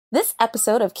This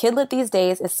episode of Kidlit These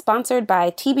Days is sponsored by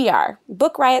TBR,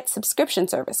 Book Riot's subscription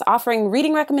service, offering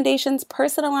reading recommendations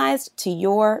personalized to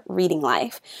your reading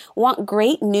life. Want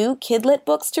great new Kidlit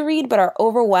books to read but are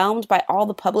overwhelmed by all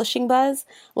the publishing buzz?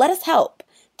 Let us help.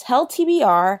 Tell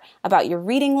TBR about your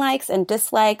reading likes and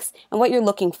dislikes and what you're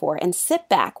looking for, and sit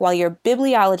back while your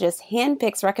bibliologist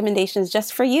handpicks recommendations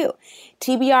just for you.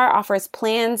 TBR offers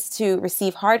plans to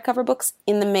receive hardcover books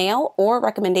in the mail or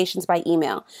recommendations by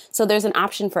email, so there's an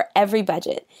option for every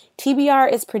budget.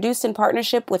 TBR is produced in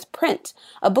partnership with Print,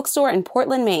 a bookstore in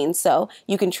Portland, Maine, so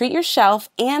you can treat your shelf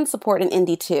and support an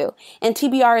indie too. And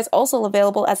TBR is also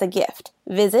available as a gift.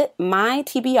 Visit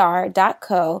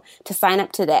mytbr.co to sign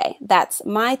up today. That's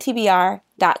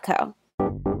mytbr.co.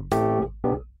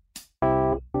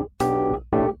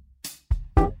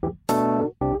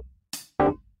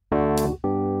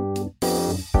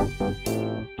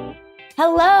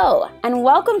 Hello, and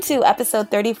welcome to episode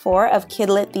 34 of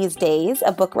Kidlit These Days,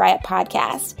 a Book Riot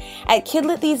podcast. At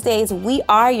Kidlit These Days, we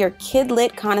are your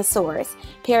Kidlit connoisseurs,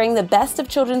 pairing the best of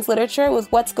children's literature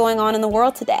with what's going on in the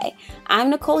world today.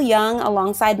 I'm Nicole Young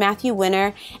alongside Matthew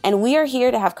Winner, and we are here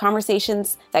to have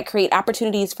conversations that create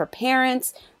opportunities for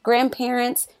parents,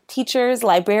 grandparents, teachers,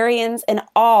 librarians, and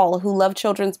all who love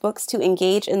children's books to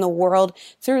engage in the world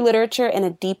through literature in a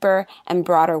deeper and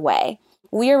broader way.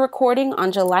 We are recording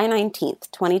on July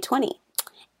 19th, 2020,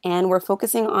 and we're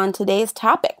focusing on today's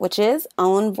topic, which is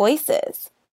Own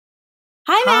Voices.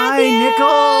 Hi, Matthew!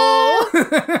 Nicole!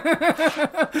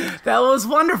 That was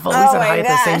wonderful. We said hi at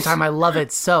the same time. I love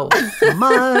it so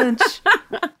much.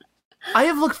 I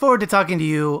have looked forward to talking to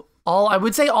you I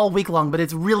would say all week long, but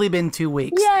it's really been 2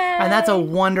 weeks. Yay! And that's a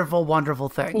wonderful, wonderful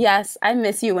thing. Yes, I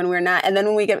miss you when we're not. And then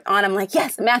when we get on, I'm like,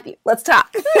 yes, Matthew, let's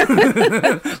talk.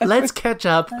 Let's catch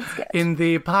up in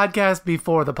the podcast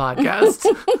before the podcast.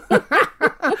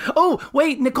 Oh,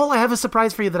 wait, Nicole, I have a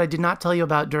surprise for you that I did not tell you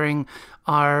about during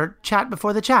our chat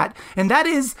before the chat. And that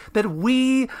is that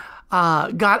we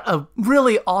got a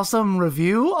really awesome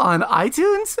review on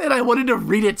iTunes, and I wanted to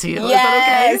read it to you.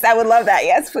 Yes, is that okay? I would love that.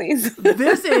 Yes, please.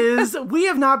 We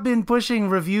have not been pushing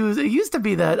reviews. It used to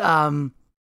be that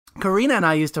Karina and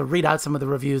I used to read out some of the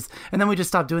reviews, and then we just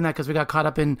stopped doing that because we got caught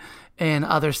up in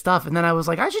other stuff. And then I was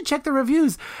like, I should check the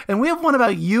reviews. And we have one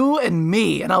about you and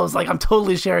me. And I was like, I'm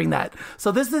totally sharing that.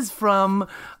 So this is from...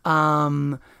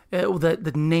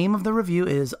 The name of the review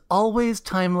is Always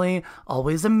Timely,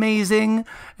 Always Amazing,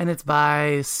 and it's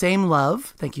by Same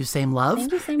Love. Thank you, Same Love.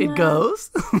 Thank you, Same Love. It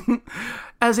goes,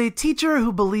 as a teacher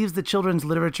who believes that children's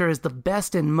literature is the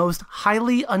best and most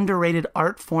highly underrated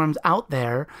art forms out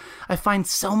there, I find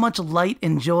so much light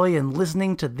and joy in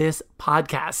listening to this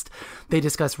podcast. They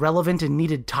discuss relevant and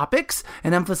needed topics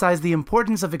and emphasize the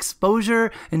importance of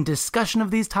exposure and discussion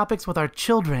of these topics with our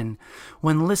children.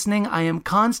 When listening, I am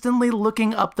constantly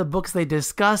looking up the books they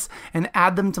discuss and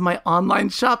add them to my online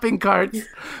shopping carts.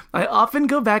 I often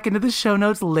go back into the show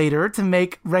notes later to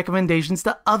make recommendations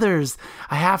to others.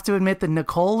 I have to admit that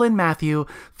Nicole and Matthew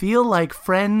feel like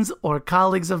friends or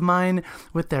colleagues of mine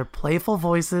with their playful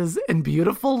voices and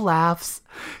beautiful laughs.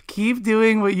 Keep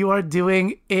doing what you are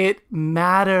doing. It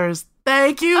matters.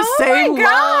 Thank you, Same Love. Oh my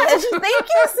gosh. Thank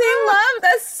you, Same Love.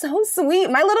 That's so sweet.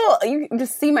 You can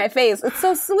just see my face. It's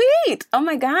so sweet. Oh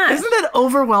my gosh. Isn't that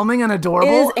overwhelming and adorable?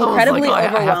 It is incredibly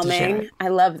overwhelming. I have to share it. I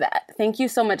love that. Thank you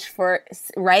so much for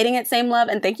writing it, Same Love,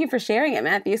 and thank you for sharing it,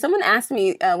 Matthew. Someone asked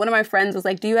me, one of my friends was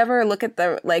like, do you ever look at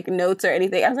the notes or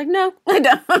anything? I was like, no, I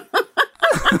don't.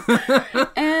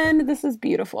 And this is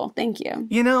beautiful. Thank you.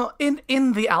 You know,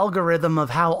 in the algorithm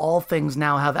of how all things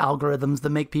now have algorithms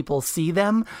that make people see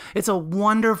them, it's a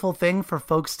wonderful thing for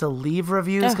folks to leave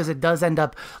reviews because it does end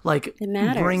up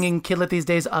bringing Kidlit These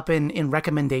Days up in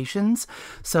recommendations.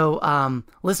 So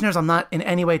listeners, I'm not in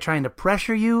any way trying to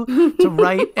pressure you to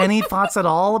write any thoughts at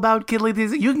all about Kidlit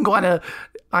These Days. You can go on to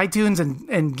iTunes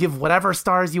and give whatever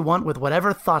stars you want with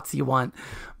whatever thoughts you want.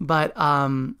 But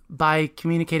by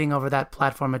communicating over that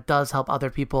platform, it does help other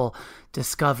people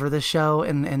discover the show,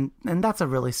 and that's a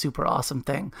really super awesome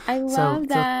thing. I love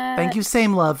that. So thank you,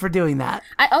 Same Love, for doing that.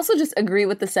 I also just agree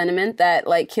with the sentiment that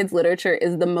kids literature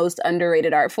is the most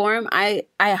underrated art form. I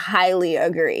highly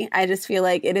agree. I just feel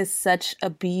like it is such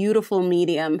a beautiful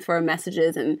medium for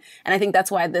messages, and I think that's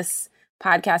why this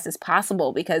podcast is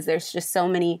possible, because there's just so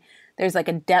many. There's a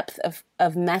depth of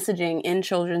messaging in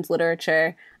children's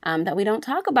literature that we don't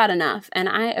talk about enough. And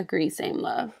I agree, Same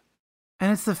Love.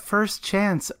 And it's the first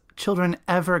chance children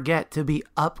ever get to be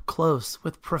up close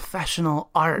with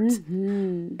professional art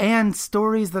and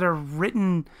stories that are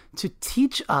written to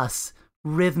teach us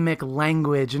rhythmic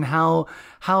language and how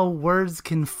words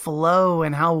can flow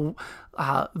and how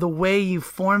the way you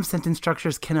form sentence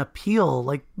structures can appeal.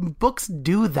 Like, books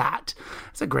do that.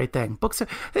 It's a great thing.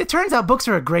 It turns out books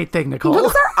are a great thing, Nicole.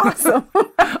 Books are awesome.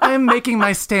 I am making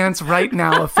my stance right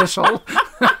now official.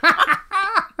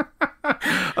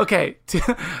 Okay,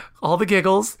 all the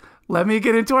giggles. Let me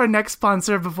get into our next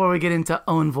sponsor before we get into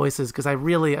Own Voices, because I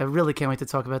really can't wait to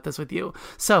talk about this with you.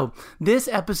 So, this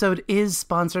episode is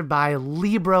sponsored by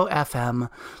Libro FM.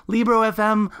 Libro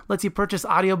FM lets you purchase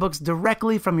audiobooks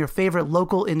directly from your favorite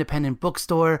local independent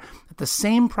bookstore at the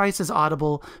same price as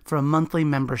Audible for a monthly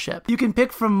membership. You can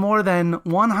pick from more than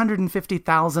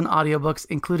 150,000 audiobooks,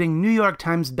 including New York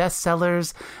Times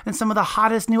bestsellers and some of the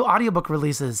hottest new audiobook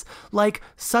releases, like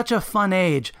Such a Fun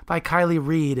Age by Kylie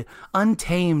Reid,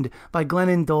 Untamed by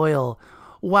Glennon Doyle,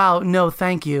 Wow, No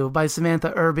Thank You by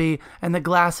Samantha Irby, and The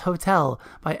Glass Hotel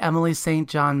by Emily St.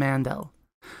 John Mandel.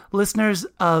 Listeners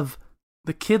of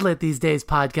the Kidlit These Days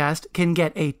podcast can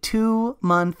get a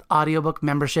 2-month audiobook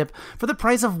membership for the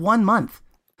price of 1 month.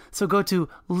 So go to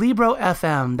Libro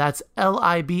FM, that's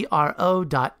Libro.fm,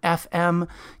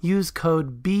 use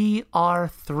code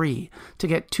BR3 to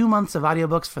get 2 months of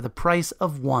audiobooks for the price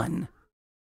of 1.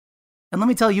 And let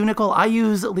me tell you, Nicole, I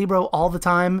use Libro all the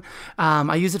time.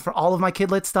 I use it for all of my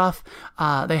Kidlit stuff.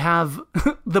 They have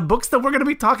the books that we're going to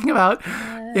be talking about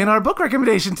in our book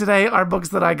recommendation today are books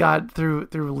that I got through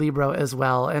Libro as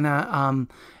well. And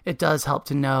it does help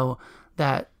to know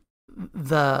that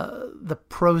the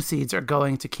proceeds are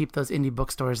going to keep those indie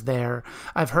bookstores there.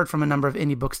 I've heard from a number of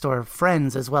indie bookstore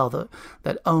friends as well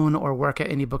that own or work at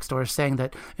indie bookstores saying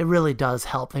that it really does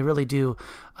help. They really do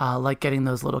like getting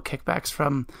those little kickbacks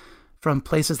from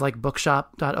places like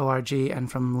bookshop.org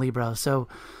and from Libro. So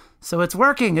it's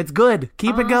working. It's good.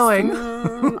 Keep it going.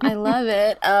 I love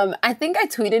it. I think I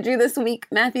tweeted you this week,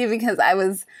 Matthew, because I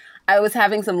was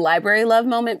having some library love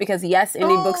moment because yes,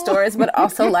 indie bookstores, but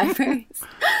also libraries.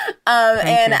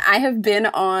 And I have been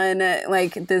on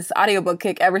like this audiobook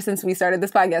kick ever since we started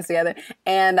this podcast together.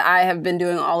 And I have been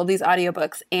doing all of these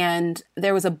audiobooks. And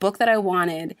there was a book that I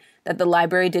wanted that the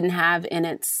library didn't have in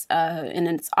its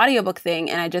audiobook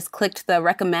thing. And I just clicked the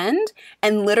recommend.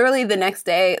 And literally the next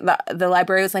day, the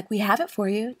library was like, we have it for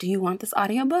you. Do you want this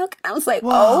audiobook? I was like,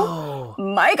 whoa. Oh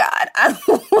my God.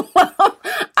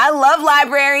 I love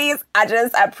libraries.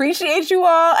 I appreciate you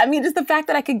all. I mean, just the fact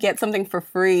that I could get something for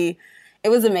free. It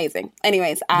was amazing.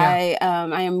 Anyways, yeah.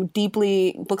 I am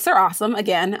deeply, books are awesome.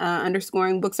 Again,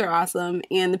 underscoring books are awesome.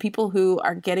 And the people who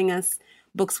are getting us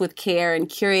books with care and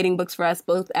curating books for us,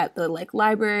 both at the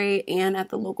library and at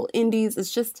the local indies, is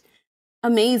just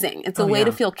amazing. It's a way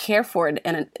to feel cared for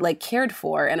in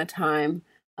a time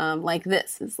like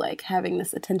this. Is like having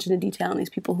this attention to detail and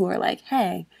these people who are like,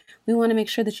 hey, we want to make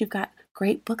sure that you've got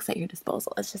great books at your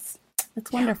disposal. It's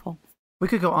wonderful. We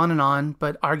could go on and on,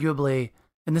 but arguably,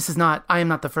 and I am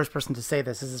not the first person to say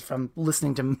this. This is from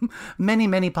listening to many,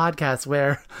 many podcasts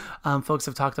where folks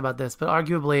have talked about this, but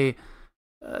arguably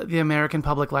the American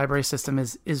public library system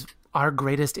is our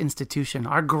greatest institution.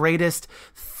 Our greatest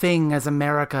thing as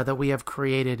America that we have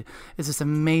created is this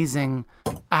amazing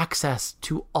access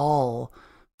to all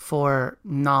for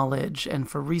knowledge and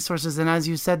for resources. And as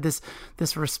you said, this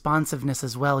responsiveness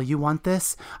as well. You want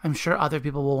this? I'm sure other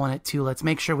people will want it too. Let's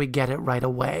make sure we get it right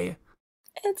away.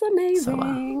 It's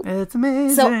amazing. It's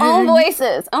amazing. So Own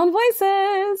Voices.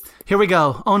 Here we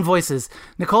go. Own Voices.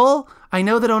 Nicole, I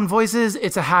know that Own Voices,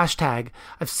 it's a hashtag.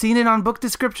 I've seen it on book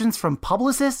descriptions from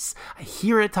publicists. I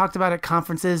hear it talked about at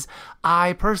conferences.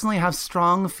 I personally have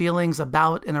strong feelings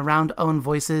about and around Own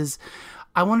Voices.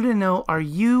 I wanted to know, are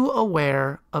you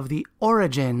aware of the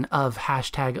origin of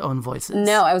hashtag Own Voices?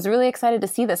 No, I was really excited to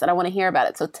see this and I want to hear about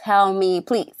it. So tell me,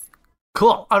 please.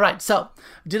 Cool. All right. So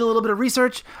did a little bit of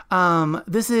research.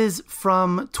 This is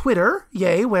from Twitter,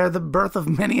 yay, where the birth of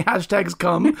many hashtags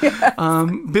come. Yes.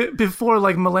 Before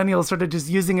millennials started just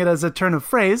using it as a turn of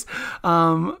phrase.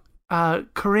 Corinne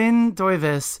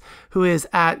Duyvis, who is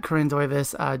at Corinne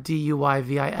Duyvis,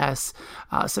 Duyvis,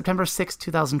 September 6,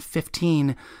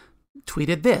 2015,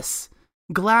 tweeted this.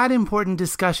 Glad important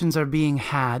discussions are being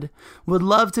had. Would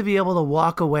love to be able to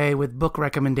walk away with book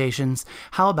recommendations.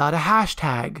 How about a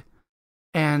hashtag?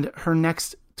 And their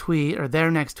next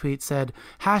tweet said,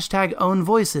 hashtag Own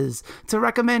Voices to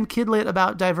recommend Kidlit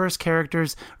about diverse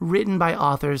characters written by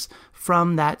authors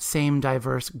from that same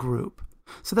diverse group.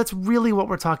 So that's really what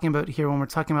we're talking about here when we're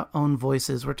talking about Own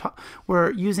Voices.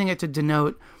 We're using it to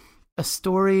denote a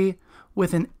story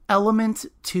with an element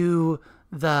to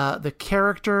the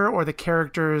character or the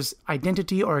character's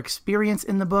identity or experience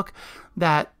in the book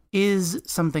that is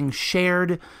something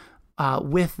shared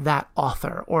with that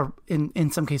author, or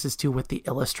in some cases too with the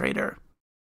illustrator.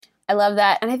 I love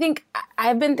that. And I think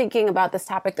I've been thinking about this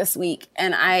topic this week.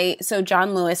 And so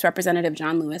John Lewis, Representative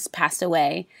John Lewis, passed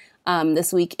away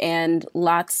this week. And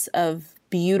lots of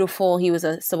beautiful, he was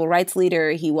a civil rights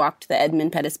leader. He walked the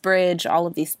Edmund Pettus Bridge, all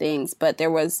of these things. But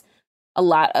there was a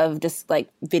lot of just like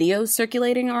videos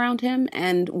circulating around him.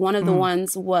 And one of the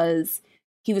ones was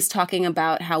he was talking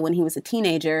about how when he was a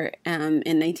teenager in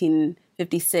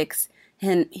 1956,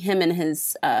 him and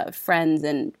his friends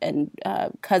and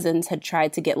cousins had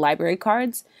tried to get library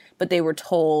cards, but they were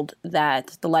told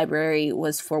that the library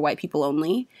was for white people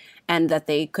only and that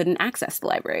they couldn't access the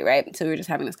library, right? So we were just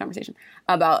having this conversation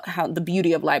about how the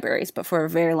beauty of libraries, but for a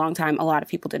very long time, a lot of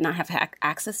people did not have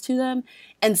access to them.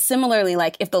 And similarly,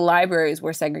 like if the libraries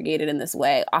were segregated in this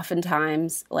way,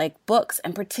 oftentimes like books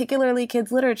and particularly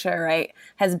kids' literature, right,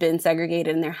 has been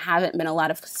segregated and there haven't been a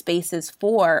lot of spaces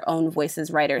for own voices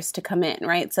writers to come in,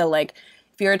 right? So like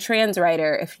if you're a trans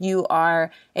writer, if you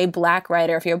are a Black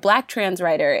writer, if you're a Black trans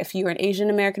writer, if you're an Asian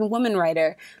American woman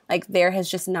writer, like there has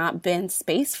just not been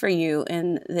space for you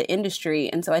in the industry.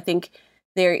 And so I think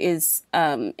there is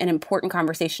an important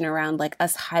conversation around like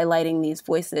us highlighting these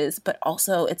voices, but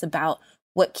also it's about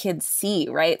what kids see,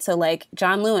 right? So like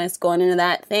John Lewis going into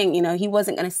that thing, you know, he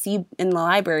wasn't going to see in the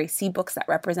library, see books that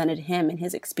represented him and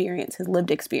his experience, his lived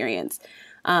experience.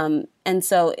 And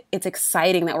so it's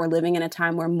exciting that we're living in a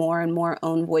time where more and more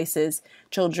own voices,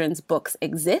 children's books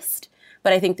exist.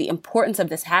 But I think the importance of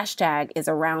this hashtag is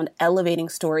around elevating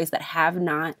stories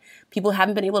that people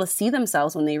haven't been able to see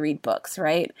themselves when they read books,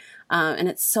 right? And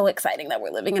it's so exciting that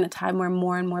we're living in a time where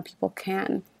more and more people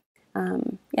can.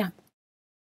 Yeah.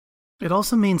 It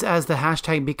also means as the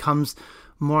hashtag becomes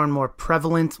more and more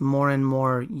prevalent, more and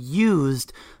more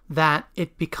used, that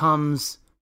it becomes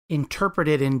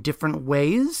interpreted in different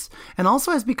ways and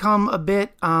also has become a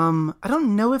bit, I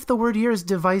don't know if the word here is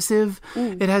divisive.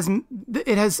 It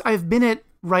has, I've been at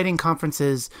writing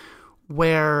conferences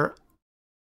where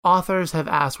authors have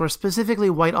asked, where specifically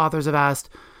white authors have asked,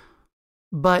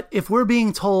 but if we're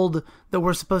being told that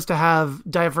we're supposed to have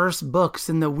diverse books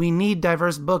and that we need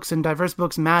diverse books and diverse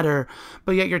books matter,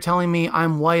 but yet you're telling me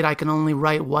I'm white, I can only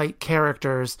write white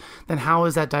characters, then how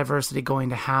is that diversity going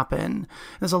to happen?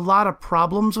 There's a lot of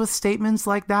problems with statements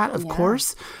like that, of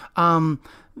course. Well,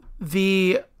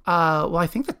 I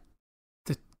think that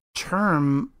the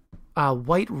term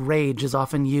white rage is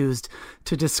often used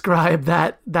to describe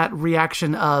that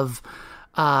reaction of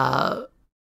a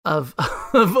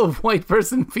white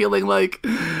person feeling like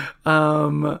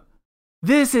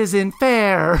this isn't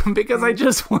fair because I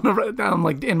just want to write down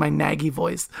like in my naggy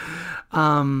voice.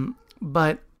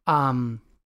 But in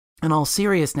all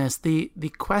seriousness, the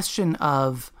question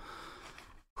of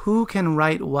who can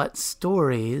write what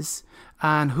stories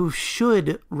and who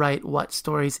should write what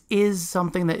stories is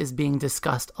something that is being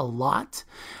discussed a lot.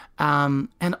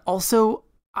 And also,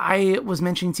 I was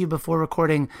mentioning to you before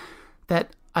recording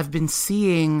that I've been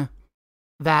seeing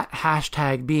that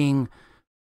hashtag being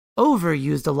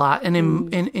overused a lot. And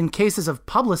in cases of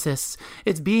publicists,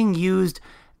 it's being used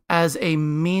as a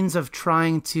means of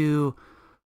trying to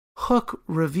hook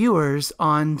reviewers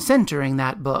on centering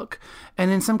that book.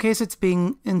 And in some cases it's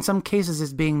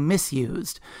being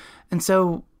misused. And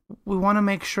so we want to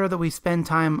make sure that we spend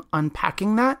time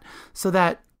unpacking that so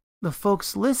that the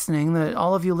folks listening, that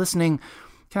all of you listening,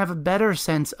 can have a better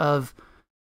sense of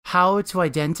how to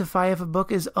identify if a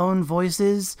book is own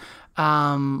voices,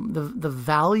 the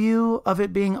value of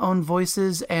it being own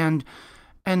voices, and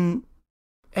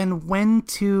when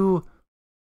to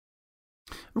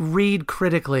read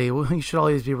critically. Well, you should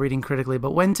always be reading critically,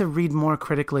 but when to read more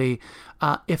critically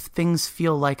if things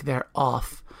feel like they're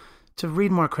off. To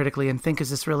read more critically and think,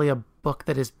 is this really a book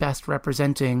that is best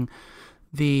representing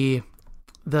the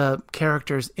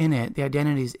characters in it, the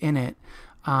identities in it?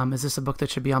 Is this a book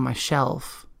that should be on my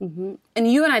shelf? Mm-hmm.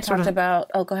 And you and I talked about...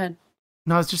 Oh, go ahead.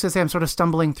 No, I was just going to say I'm sort of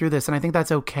stumbling through this, and I think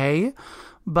that's okay.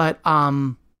 But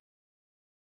that's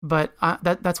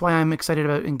why I'm excited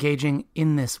about engaging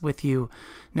in this with you,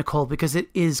 Nicole, because it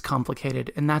is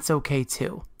complicated, and that's okay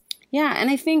too. Yeah, and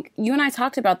I think you and I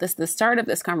talked about this. The start of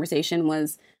this conversation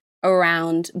was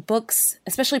around books,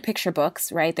 especially picture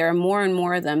books, right? There are more and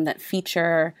more of them that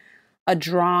feature a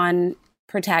drawn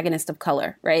protagonist of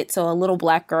color, right? So a little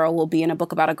Black girl will be in a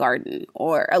book about a garden,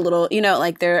 or a little,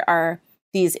 like there are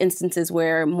these instances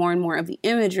where more and more of the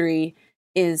imagery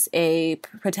is a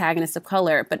protagonist of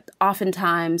color, but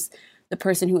oftentimes the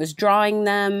person who is drawing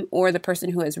them or the person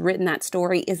who has written that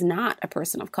story is not a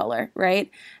person of color,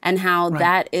 right? And how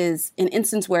that is an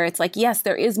instance where it's like, yes,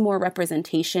 there is more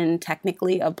representation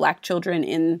technically of Black children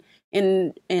in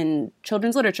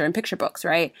children's literature and picture books,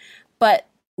 right? But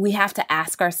we have to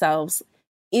ask ourselves,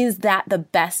 is that the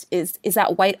best, is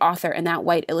that white author and that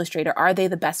white illustrator, are they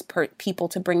the best people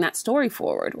to bring that story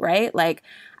forward, right? Like,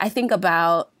 I think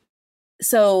about,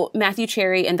 so Matthew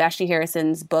Cherry and Vashti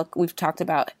Harrison's book, we've talked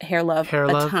about Hair Love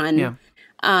a ton. Yeah.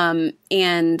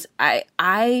 And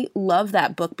I love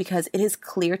that book because it is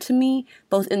clear to me,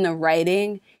 both in the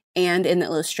writing and in the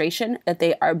illustration, that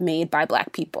they are made by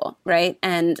Black people, right?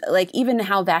 And like, even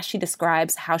how Vashti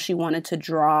describes how she wanted to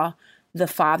draw the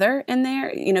father in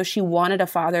there, you know, she wanted a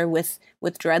father with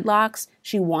dreadlocks.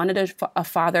 She wanted a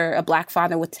father, a Black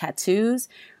father with tattoos,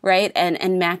 right?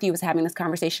 And Matthew was having this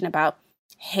conversation about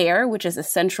hair, which is a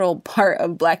central part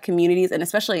of Black communities, and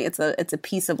especially it's a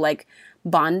piece of like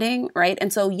bonding, right?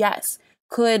 And so, yes,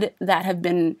 could that have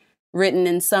been written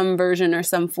in some version or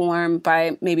some form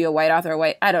by maybe a white author,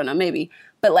 I don't know, maybe,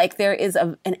 but like there is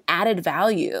an added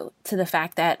value to the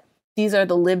fact that these are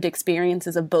the lived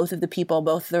experiences of both of the people,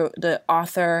 both the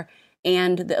author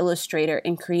and the illustrator,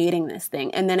 in creating this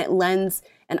thing. And then it lends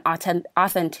an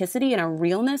authenticity and a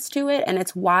realness to it. And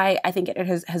it's why I think it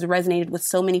has resonated with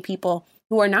so many people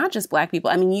who are not just Black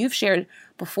people. I mean, you've shared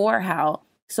before how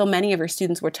so many of your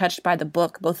students were touched by the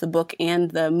book, both the book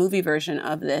and the movie version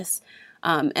of this.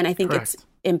 And I think Correct. It's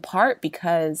in part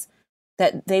because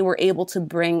that they were able to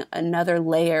bring another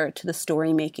layer to the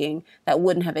story making that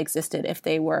wouldn't have existed if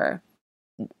they were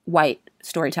white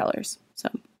storytellers. So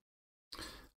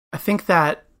I think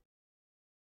that,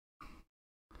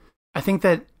 I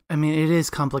mean, it is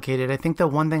complicated. I think the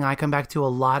one thing I come back to a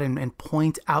lot and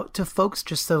point out to folks,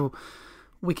 just so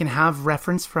we can have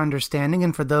reference for understanding,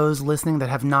 and for those listening that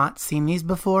have not seen these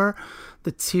before,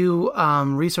 the two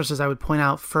resources I would point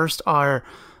out first are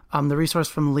the resource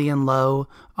from Lee and Low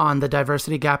on the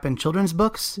diversity gap in children's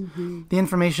books. Mm-hmm. The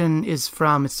information is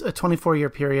from, it's a 24-year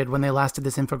period when they last did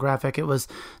this infographic. It was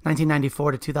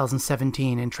 1994 to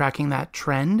 2017, and tracking that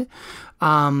trend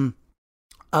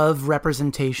of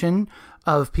representation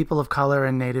of people of color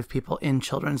and Native people in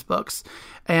children's books.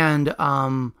 And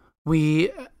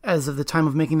we, as of the time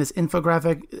of making this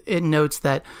infographic, it notes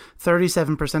that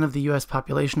 37% of the U.S.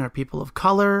 population are people of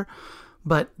color,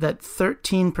 but that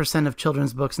 13% of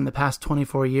children's books in the past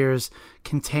 24 years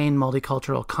contain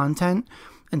multicultural content.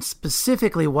 And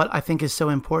specifically, what I think is so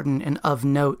important and of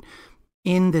note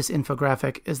in this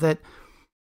infographic is that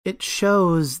it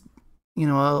shows, you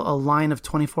know, a line of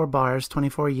 24 bars,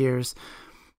 24 years,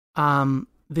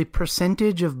 the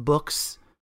percentage of books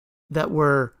that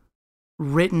were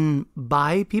written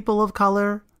by people of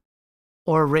color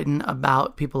or written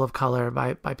about people of color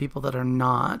by people that are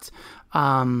not.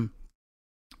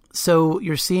 So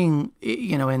you're seeing,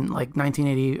 you know, in like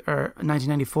 1980 or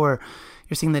 1994,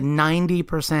 you're seeing that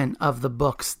 90% of the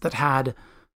books that had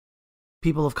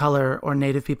people of color or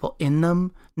Native people in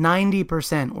them,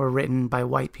 90% were written by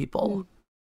white people.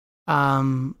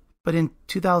 But in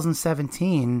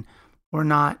 2017, we're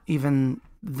not even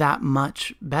that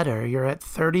much better. You're at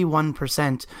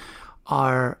 31%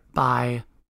 are by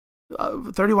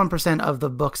 31% of the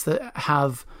books that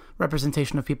have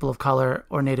representation of people of color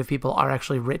or Native people are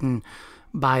actually written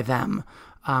by them,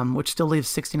 which still leaves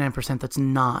 69% that's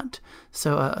not.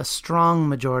 So a strong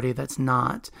majority that's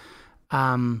not.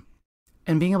 And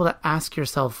being able to ask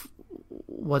yourself,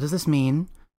 what does this mean?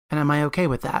 And am I okay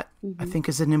with that? Mm-hmm. I think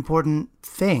is an important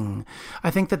thing.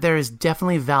 I think that there is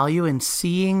definitely value in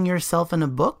seeing yourself in a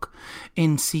book,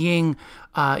 in seeing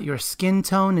your skin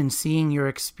tone and seeing your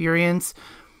experience.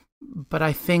 But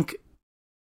I think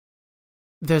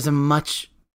there's a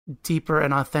much deeper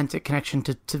and authentic connection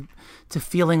to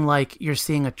feeling like you're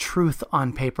seeing a truth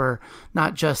on paper,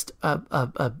 not just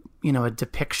a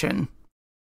depiction.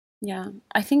 Yeah,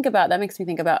 that makes me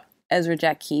think about Ezra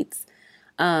Jack Keats,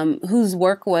 whose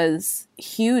work was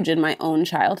huge in my own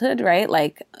childhood, right?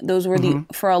 Like those were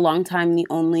for a long time, the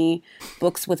only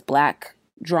books with Black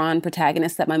drawn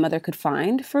protagonists that my mother could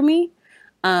find for me.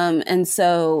 And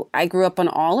so I grew up on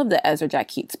all of the Ezra Jack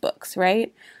Keats books,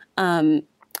 right?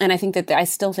 And I think that I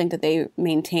still think that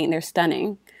they're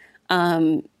stunning.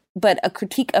 But a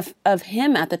critique of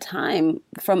him at the time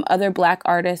from other Black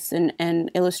artists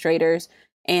and illustrators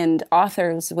and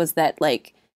authors was that,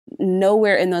 like,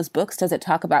 nowhere in those books does it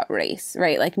talk about race,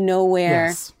 right? Like nowhere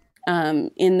Yes.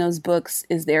 In those books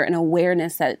is there an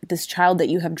awareness that this child that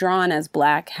you have drawn as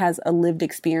Black has a lived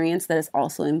experience that is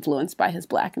also influenced by his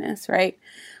Blackness, right?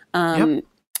 Yep.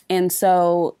 And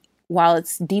so while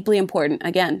it's deeply important,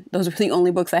 again, those were the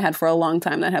only books I had for a long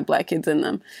time that had Black kids in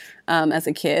them as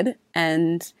a kid.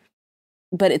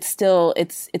 But it's still,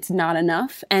 it's not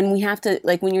enough. And we have to,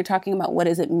 like, when you're talking about what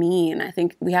does it mean, I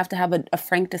think we have to have a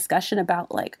frank discussion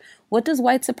about, like, what does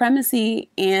white supremacy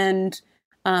and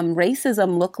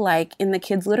racism look like in the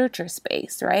kids' literature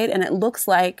space, right? And it looks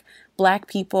like Black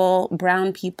people,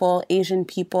 brown people, Asian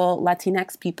people,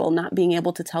 Latinx people not being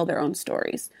able to tell their own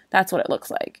stories. That's what it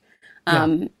looks like.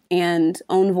 And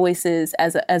Own Voices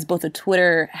as both a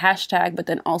Twitter hashtag, but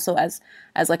then also as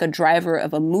like a driver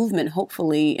of a movement,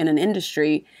 hopefully in an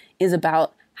industry, is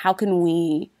about how can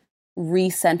we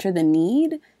recenter the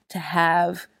need to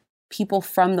have people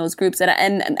from those groups.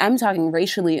 And I'm talking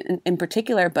racially in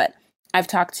particular, but I've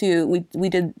talked to, we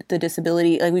did the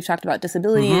disability, like we've talked about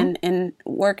disability in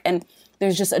work, and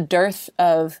there's just a dearth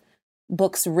of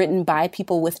books written by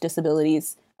people with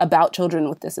disabilities about children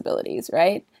with disabilities,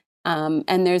 right?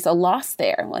 And there's a loss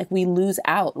there. Like we lose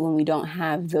out when we don't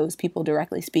have those people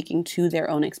directly speaking to their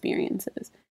own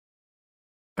experiences.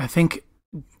 I think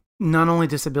not only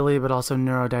disability, but also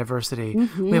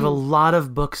neurodiversity. We have a lot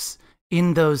of books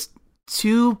in those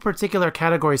two particular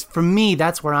categories. For me,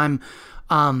 that's where I'm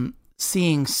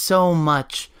seeing so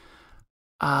much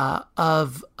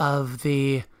of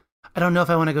the, I don't know if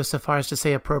I want to go so far as to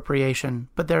say appropriation,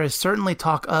 but there is certainly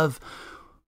talk of,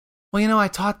 well, I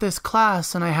taught this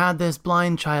class and I had this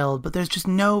blind child, but there's just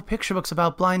no picture books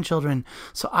about blind children.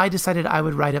 So I decided I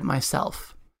would write it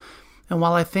myself. And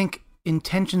while I think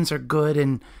intentions are good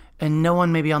and no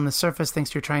one maybe on the surface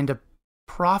thinks you're trying to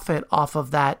profit off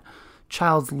of that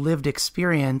child's lived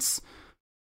experience,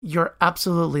 you're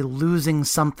absolutely losing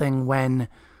something when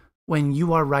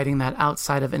you are writing that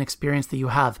outside of an experience that you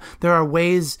have. There are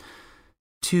ways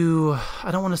to, I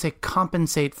don't want to say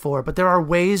compensate for, but there are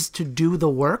ways to do the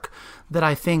work that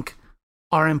I think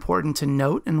are important to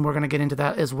note, and we're going to get into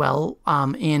that as well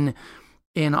in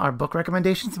our book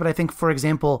recommendations. But I think, for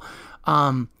example,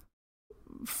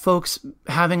 folks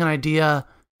having an idea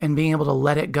and being able to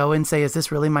let it go and say, is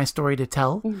this really my story to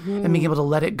tell? And being able to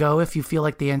let it go if you feel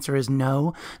like the answer is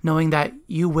no, knowing that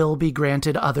you will be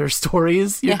granted other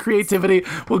stories. Your creativity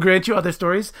will grant you other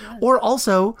stories. Or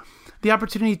also the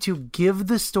opportunity to give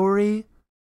the story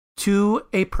to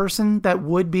a person that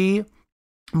would be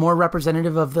more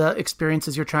representative of the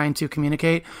experiences you're trying to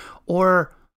communicate,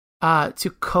 or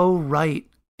to co-write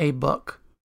a book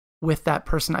with that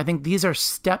person. I think these are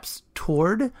steps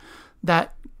toward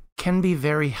that can be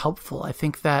very helpful. I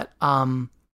think that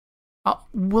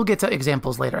we'll get to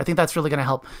examples later. I think that's really going to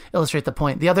help illustrate the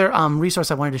point. The other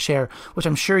resource I wanted to share, which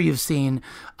I'm sure you've seen,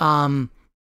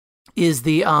 is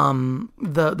the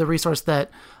resource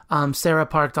that Sarah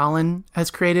Park Dahlen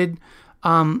has created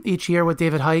each year with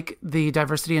David Hike, the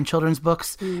Diversity in Children's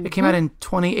Books. It came out in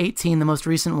 2018, the most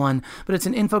recent one, but it's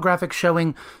an infographic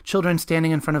showing children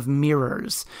standing in front of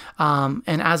mirrors. And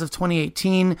as of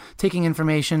 2018, taking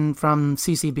information from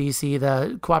CCBC,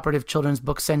 the Cooperative Children's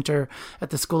Book Center at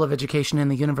the School of Education in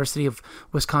the University of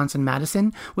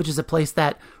Wisconsin-Madison, which is a place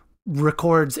that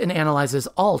records and analyzes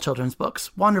all children's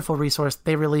books. Wonderful resource.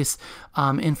 They release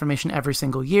information every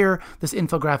single year. This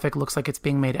infographic looks like it's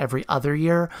being made every other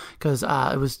year because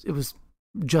it was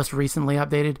just recently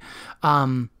updated.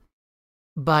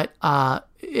 But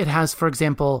it has, for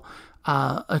example,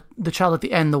 the child at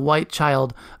the end, the white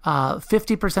child,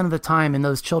 50% of the time in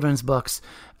those children's books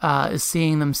is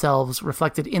seeing themselves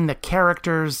reflected in the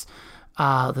characters,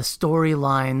 the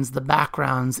storylines, the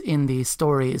backgrounds in these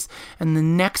stories. And the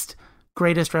next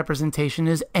greatest representation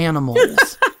is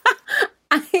animals.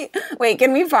 Wait,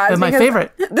 can we pause? My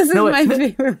favorite. This is my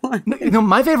favorite one. No,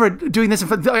 my favorite doing this.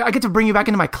 I get to bring you back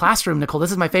into my classroom, Nicole.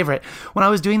 This is my favorite. When I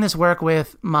was doing this work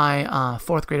with my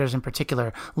fourth graders in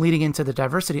particular, leading into the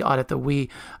diversity audit that we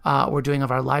were doing of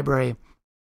our library,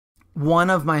 one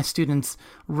of my students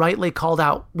rightly called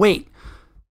out, wait,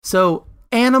 so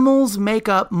animals make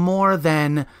up more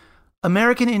than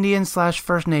American Indian /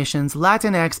 First Nations,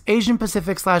 Latinx, Asian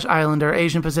Pacific / Islander,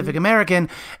 Asian Pacific American,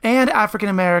 and African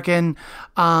American,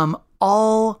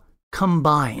 all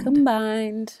combined.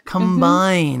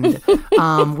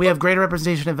 We have greater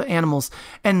representation of animals.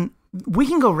 And we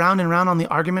can go round and round on the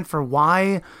argument for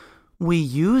why we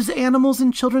use animals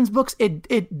in children's books.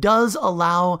 It does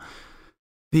allow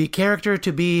the character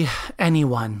to be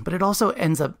anyone, but it also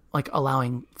ends up like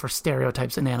allowing for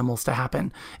stereotypes in animals to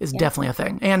happen is definitely a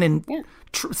thing. And in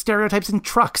stereotypes in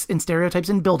trucks, in stereotypes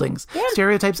in buildings,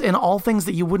 stereotypes in all things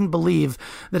that you wouldn't believe,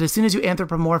 that as soon as you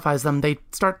anthropomorphize them, they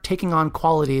start taking on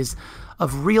qualities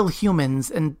of real humans.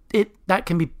 And that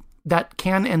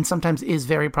can and sometimes is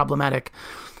very problematic.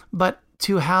 But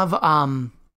to have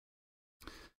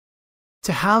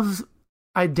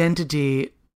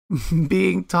identity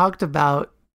being talked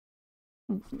about,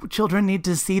 children need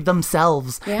to see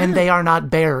themselves, and they are not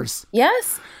bears.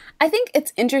 Yes. I think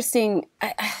it's interesting.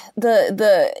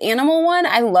 The animal one,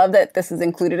 I love that this is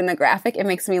included in the graphic. It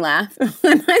makes me laugh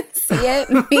when I see it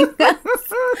because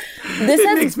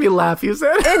it makes me laugh, you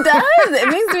said? It does. It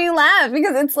makes me laugh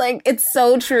because it's like, it's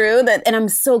so true that, and I'm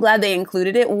so glad they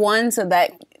included it. One, so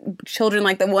that children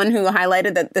like the one who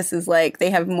highlighted that this is like,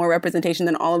 they have more representation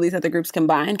than all of these other groups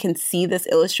combined can see this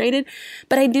illustrated.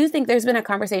 But I do think there's been a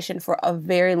conversation for a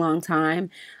very long time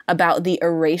about the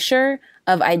erasure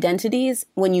of identities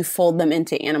when you fold them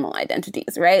into animal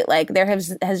identities, right? Like there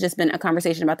has just been a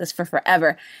conversation about this for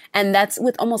forever. And that's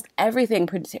with almost everything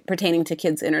pertaining to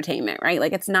kids' entertainment, right?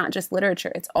 Like it's not just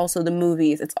literature. It's also the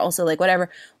movies. It's also like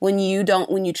whatever. When you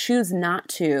choose not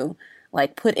to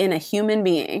like put in a human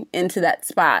being into that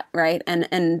spot, right?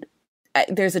 And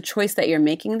there's a choice that you're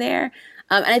making there.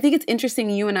 And I think it's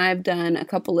interesting. You and I have done a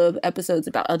couple of episodes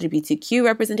about LGBTQ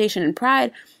representation and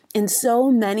pride. And so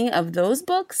many of those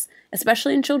books,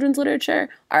 especially in children's literature,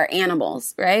 are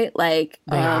animals, right? Like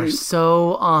they are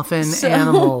so often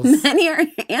animals. Many are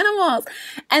animals.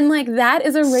 And like that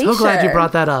is erasure. So glad you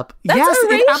brought that up. That's yes,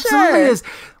 erasure. It absolutely is.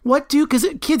 Because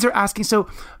kids are asking, so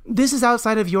this is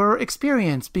outside of your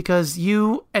experience because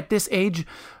you at this age,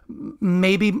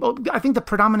 maybe, I think the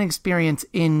predominant experience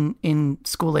in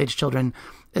school-age children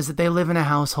is that they live in a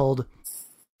household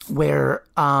where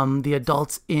the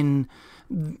adults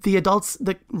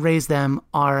that raise them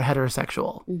are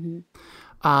heterosexual.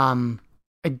 Mm-hmm.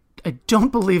 I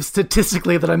don't believe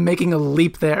statistically that I'm making a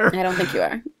leap there. I don't think you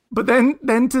are. But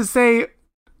then to say,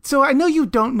 so I know you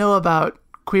don't know about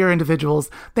queer individuals.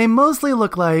 They mostly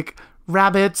look like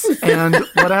rabbits and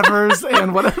whatevers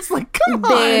and what else. Like, come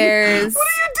bears. On. What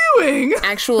are you doing?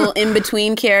 Actual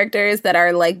in-between characters that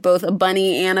are like both a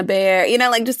bunny and a bear. You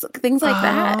know, like just things like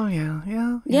that. Oh, yeah.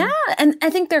 Yeah, and I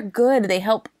think they're good. They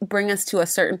help bring us to a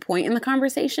certain point in the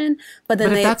conversation. But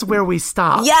then that's where we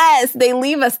stop. Yes, they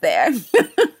leave us there.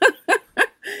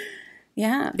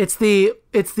 Yeah. It's the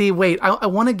wait, I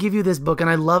want to give you this book,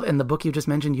 and the book you just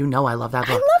mentioned, you know I love that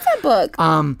book. I love that book.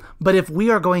 But if we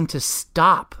are going to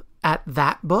stop at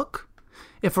that book,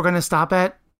 if we're going to stop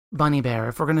at Bunny Bear,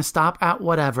 if we're going to stop at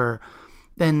whatever,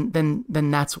 then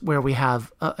that's where we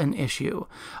have an issue.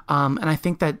 And I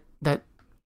think that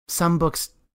some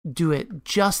books do it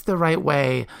just the right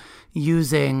way,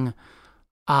 using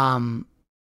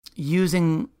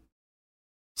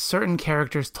certain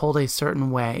characters told a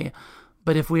certain way.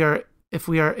 But if we are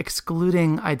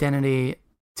excluding identity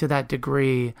to that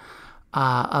degree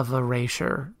of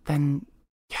erasure, then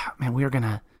yeah, man, we are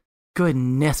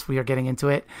getting into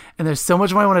it. And there's so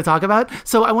much more I want to talk about.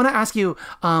 So I want to ask you,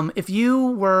 if you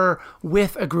were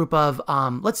with a group of,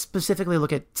 let's specifically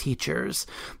look at teachers,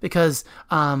 because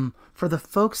for the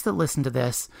folks that listen to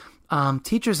this,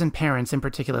 teachers and parents in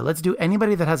particular, let's do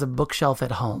anybody that has a bookshelf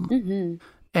at home. Mm-hmm.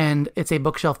 And it's a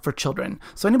bookshelf for children.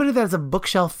 So anybody that has a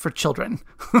bookshelf for children,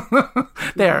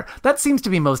 there, that seems to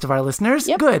be most of our listeners.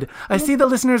 Yep. Good. I see the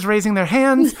listeners raising their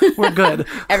hands. We're good.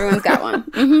 Everyone's got one.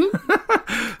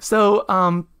 Mm-hmm.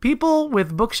 So people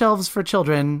with bookshelves for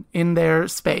children in their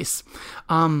space,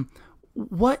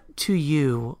 what to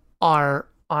you are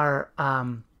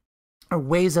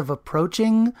ways of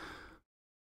approaching,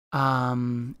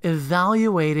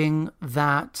 evaluating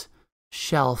that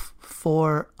shelf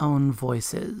for own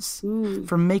voices,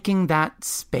 for making that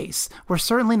space? We're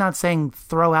certainly not saying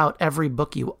throw out every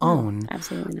book you own. No,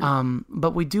 absolutely not.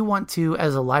 But we do want to,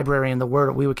 as a librarian, the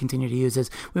word we would continue to use is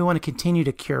we want to continue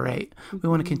to curate. Mm-hmm. We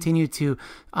want to continue to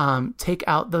take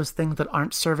out those things that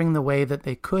aren't serving the way that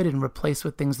they could and replace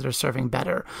with things that are serving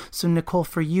better. So Nicole,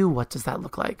 for you, what does that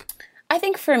look like? I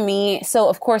think for me, so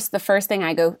of course, the first thing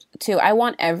I go to, I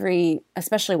want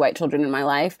especially white children in my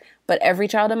life, but every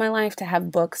child in my life to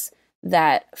have books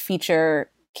that feature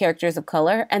characters of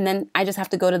color. And then I just have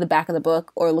to go to the back of the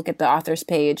book or look at the author's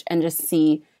page and just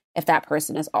see if that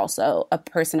person is also a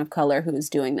person of color who is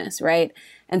doing this, right?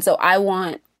 And so I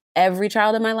want every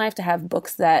child in my life to have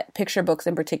picture books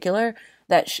in particular,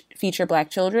 that feature Black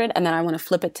children, and then I want to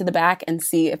flip it to the back and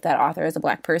see if that author is a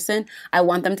Black person. I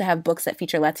want them to have books that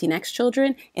feature Latinx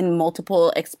children in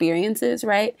multiple experiences,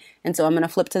 right? And so I'm going to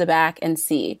flip to the back and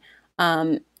see.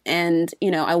 And,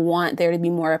 I want there to be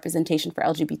more representation for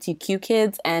LGBTQ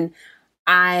kids. And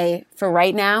for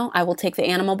right now, I will take the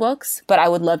animal books, but I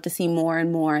would love to see more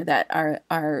and more that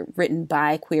are written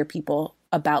by queer people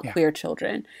about queer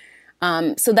children.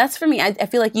 So that's for me. I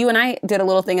feel like you and I did a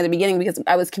little thing at the beginning because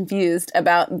I was confused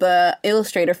about the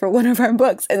illustrator for one of our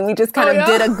books. And we just kind of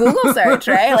did a Google search,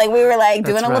 right? Like we were like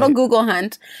doing a little Google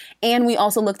hunt. And we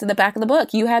also looked at the back of the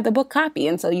book. You had the book copy.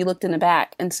 And so you looked in the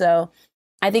back. And so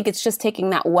I think it's just taking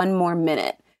that one more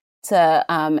minute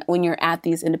to when you're at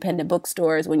these independent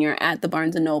bookstores, when you're at the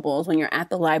Barnes and Nobles, when you're at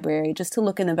the library, just to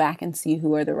look in the back and see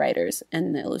who are the writers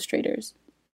and the illustrators.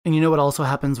 And you know what also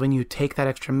happens when you take that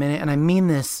extra minute, and I mean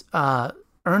this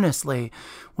earnestly,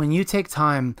 when you take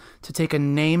time to take a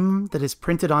name that is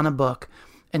printed on a book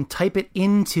and type it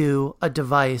into a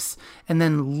device and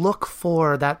then look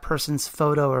for that person's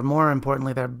photo, or more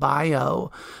importantly, their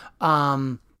bio,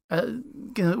 because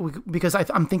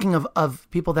I'm thinking of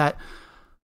people that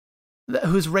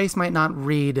whose race might not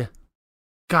read.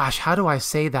 Gosh, how do I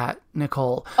say that,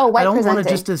 Nicole? Oh, white I don't presenting. want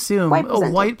to just assume a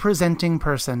white presenting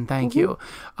person. Thank you.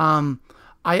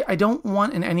 I don't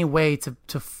want in any way to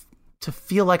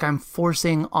feel like I'm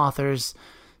forcing authors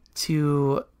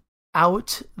to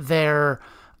out their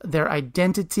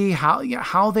identity,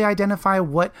 how they identify,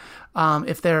 what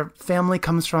if their family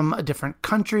comes from a different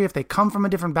country, if they come from a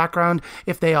different background,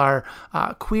 if they are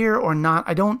queer or not.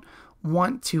 I don't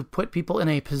want to put people in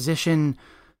a position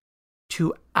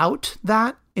to out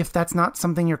that if that's not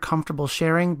something you're comfortable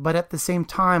sharing. But at the same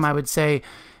time, I would say,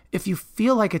 if you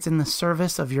feel like it's in the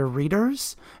service of your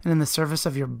readers and in the service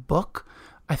of your book,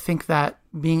 I think that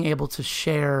being able to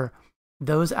share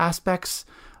those aspects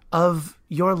of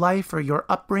your life or your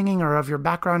upbringing or of your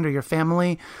background or your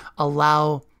family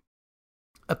allow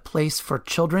a place for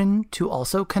children to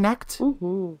also connect.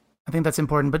 Mm-hmm. I think that's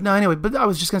important. But no, anyway, but I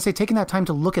was just going to say, taking that time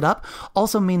to look it up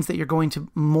also means that you're going to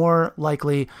more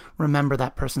likely remember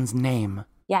that person's name.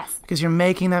 Yes. Because you're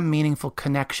making that meaningful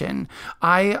connection.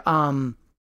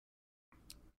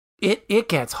 It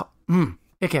gets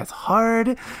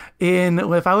hard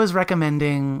if I was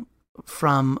recommending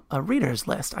from a reader's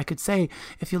list. I could say,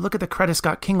 if you look at the Coretta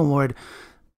Scott King Award,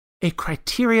 a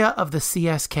criteria of the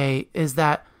CSK is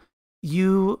that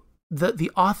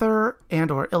the author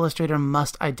and or illustrator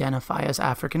must identify as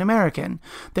African American.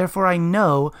 Therefore, I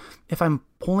know if I'm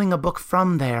pulling a book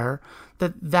from there,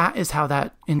 that is how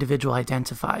that individual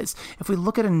identifies. If we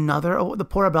look at the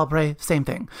Pora Belpré, same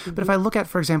thing. Mm-hmm. But if I look at,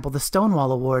 for example, the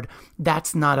Stonewall Award,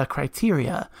 that's not a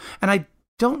criteria. And I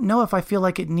don't know if I feel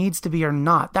like it needs to be or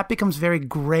not. That becomes very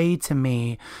gray to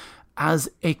me. As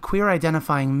a queer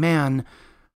identifying man,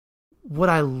 would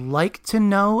I like to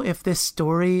know if this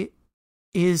story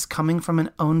is coming from an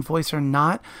own voice or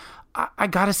not? I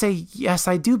gotta say, yes,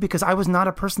 I do, because I was not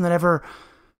a person that ever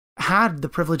had the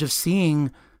privilege of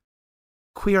seeing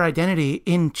queer identity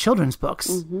in children's books,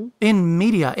 mm-hmm. in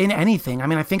media, in anything. I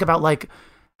mean, I think about like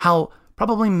how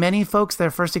probably many folks, their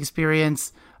first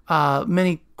experience,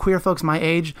 many queer folks my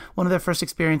age, one of their first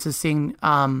experiences seeing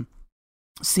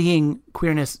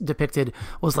queerness depicted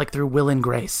was like through Will and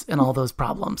Grace and all those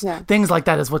problems. Yeah. Things like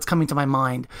that is what's coming to my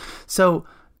mind. So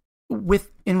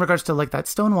in regards to like that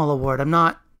Stonewall Award, I'm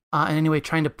not in any way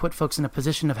trying to put folks in a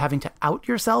position of having to out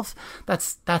yourself.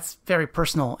 That's very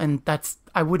personal, and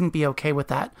I wouldn't be okay with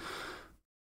that.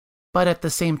 But at the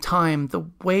same time, the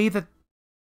way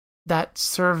that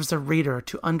serves a reader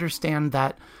to understand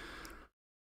that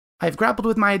I've grappled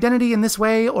with my identity in this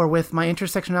way, or with my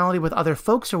intersectionality with other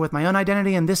folks, or with my own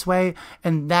identity in this way,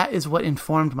 and that is what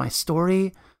informed my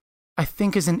story, I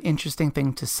think is an interesting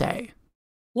thing to say.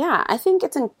 Yeah, I think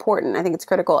it's important. I think it's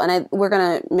critical. And we're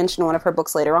going to mention one of her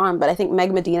books later on, but I think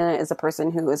Meg Medina is a person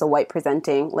who is a white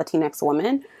presenting Latinx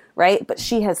woman, right? But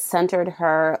she has centered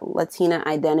her Latina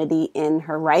identity in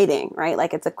her writing, right?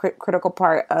 Like it's a critical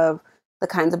part of the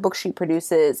kinds of books she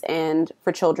produces, and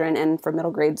for children and for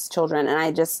middle grades children. And I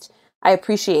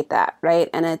appreciate that, right?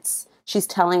 And she's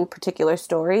telling particular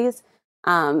stories.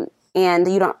 And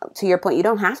to your point, you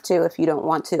don't have to if you don't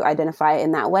want to identify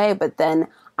in that way, but then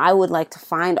I would like to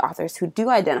find authors who do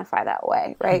identify that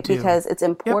way, right? Because it's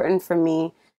important for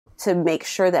me to make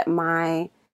sure that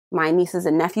my nieces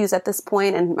and nephews at this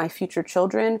point and my future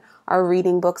children are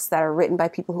reading books that are written by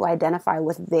people who identify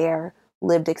with their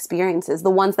lived experiences,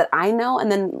 the ones that I know,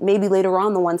 and then maybe later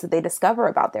on the ones that they discover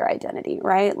about their identity,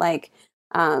 right? Like,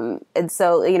 and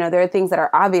so, there are things that are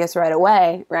obvious right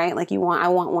away, right? Like I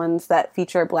want ones that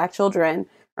feature Black children,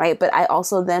 right? But I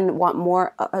also then want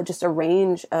more, just a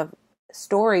range of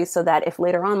stories, so that if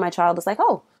later on my child is like,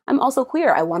 oh, I'm also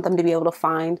queer, I want them to be able to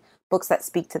find books that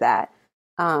speak to that,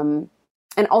 and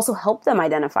also help them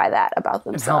identify that about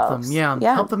themselves. And help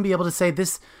them, help them be able to say,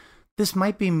 this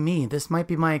might be me, this might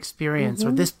be my experience,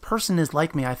 mm-hmm. or this person is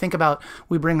like me. I think about,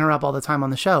 we bring her up all the time on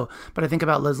the show, but I think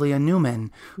about Leslie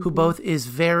Newman, who mm-hmm. both is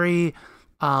very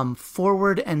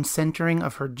forward and centering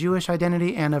of her Jewish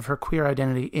identity and of her queer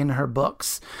identity in her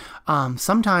books.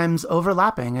 Sometimes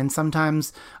overlapping and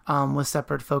sometimes with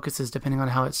separate focuses depending on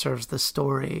how it serves the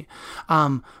story.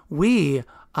 We,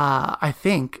 I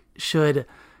think, should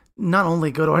not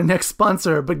only go to our next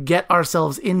sponsor, but get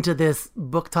ourselves into this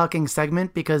book talking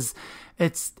segment, because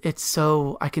it's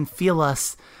so, I can feel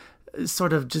us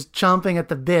sort of just chomping at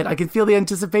the bit. I can feel the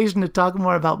anticipation to talk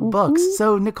more about books.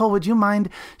 So Nicole, would you mind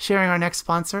sharing our next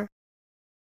sponsor?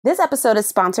 This episode is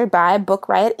sponsored by Book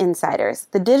Riot Insiders,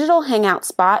 the digital hangout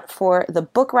spot for the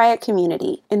Book Riot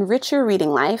community. Enrich your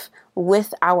reading life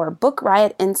with our Book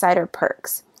Riot Insider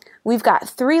perks. We've got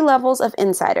 3 levels of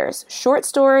insiders: short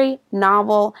story,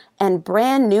 novel, and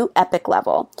brand new epic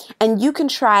level. And you can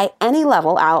try any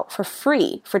level out for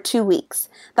free for 2 weeks.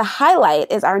 The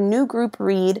highlight is our new group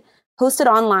read, hosted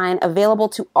online, available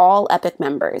to all Epic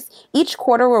members. Each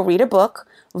quarter we'll read a book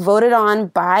voted on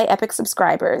by Epic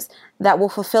subscribers that will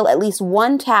fulfill at least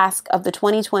one task of the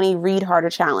 2020 Read Harder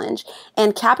Challenge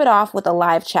and cap it off with a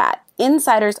live chat.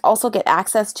 Insiders also get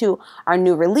access to our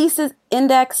new releases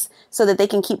index so that they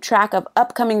can keep track of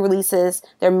upcoming releases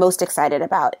they're most excited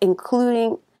about,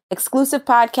 including exclusive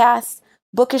podcasts,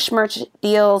 bookish merch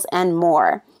deals, and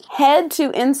more. Head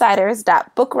to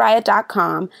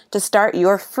insiders.bookriot.com to start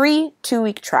your free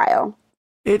 2-week trial.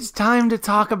 It's time to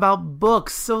talk about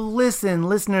books. So listen,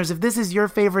 listeners, if this is your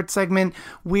favorite segment,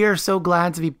 we are so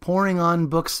glad to be pouring on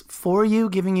books for you,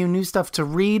 giving you new stuff to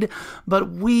read.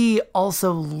 But we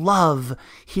also love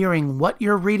hearing what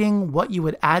you're reading, what you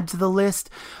would add to the list.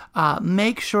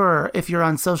 Make sure if you're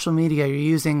on social media, you're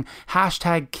using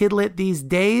hashtag Kidlit these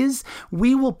days.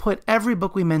 We will put every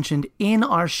book we mentioned in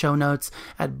our show notes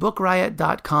at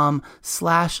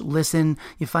bookriot.com/listen.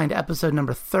 You find episode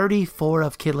number 34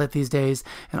 of Kidlit these days,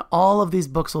 and all of these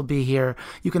books will be here.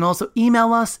 You can also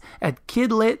email us at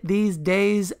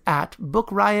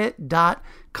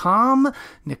kidlitthesedays@bookriot.com.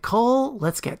 Nicole,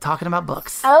 let's get talking about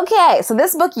books. Okay, so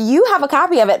this book, you have a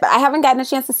copy of it, but I haven't gotten a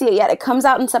chance to see it yet. It comes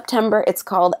out in September. It's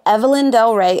called Evelyn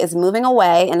Del Rey is Moving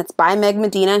Away, and it's by Meg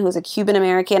Medina, who's a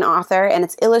Cuban-American author, and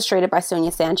it's illustrated by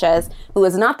Sonia Sanchez, who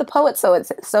is not the poet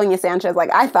Sonia Sanchez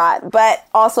like I thought, but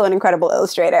also an incredible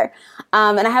illustrator.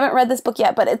 And I haven't read this book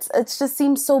yet, but it's just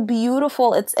seems so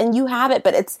beautiful. And you have it,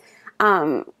 but it's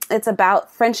about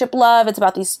friendship, love. It's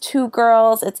about these 2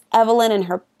 girls. It's Evelyn and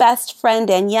her best friend,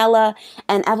 Daniela,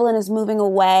 and Evelyn is moving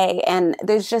away. And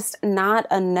there's just not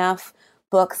enough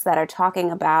books that are talking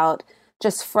about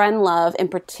just friend love, in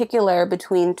particular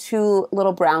between 2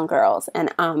 little brown girls.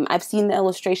 And I've seen the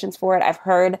illustrations for it. I've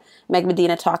heard Meg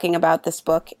Medina talking about this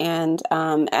book. And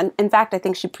in fact, I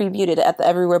think she previewed it at the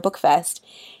Everywhere Book Fest.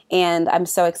 And I'm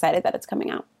so excited that it's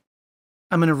coming out.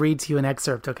 I'm going to read to you an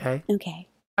excerpt, okay? Okay.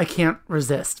 I can't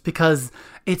resist because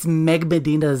it's Meg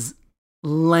Medina's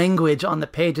language on the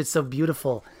page. It's so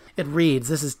beautiful. It reads,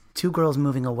 this is 2 girls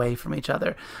moving away from each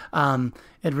other.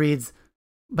 It reads,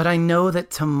 "But I know that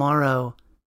tomorrow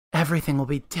everything will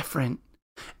be different.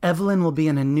 Evelyn will be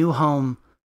in a new home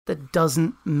that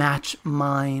doesn't match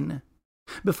mine.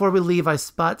 Before we leave, I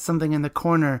spot something in the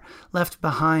corner left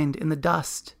behind in the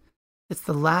dust. It's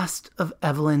the last of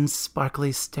Evelyn's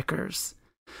sparkly stickers.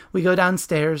 We go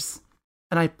downstairs,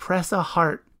 and I press a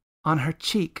heart on her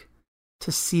cheek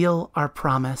to seal our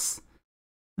promise.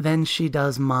 Then she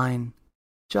does mine,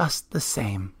 just the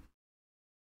same."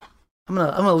 I'm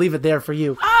gonna leave it there for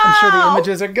you. Oh! I'm sure the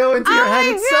images are going to your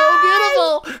head. It's so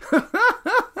beautiful.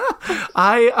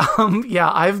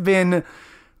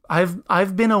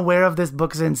 I've been aware of this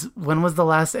book since, when was the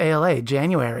last ALA?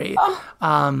 January. Oh.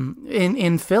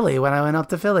 In Philly, when I went up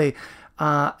to Philly,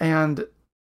 and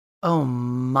oh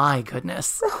my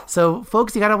goodness. So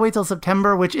folks, you gotta wait till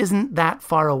September, which isn't that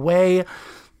far away.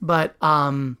 But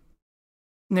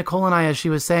Nicole and I, as she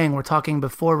was saying, were talking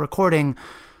before recording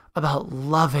about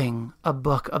loving a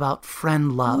book about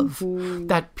friend love. Mm-hmm.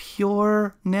 That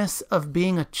pureness of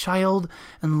being a child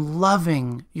and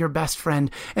loving your best friend.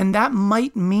 And that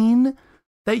might mean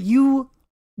that you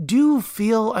do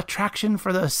feel attraction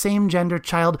for the same gender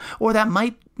child, or that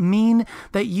might mean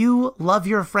that you love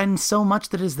your friend so much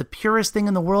that it is the purest thing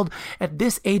in the world. At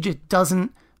this age, it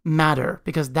doesn't matter,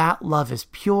 because that love is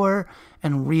pure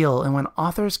and real. And when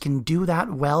authors can do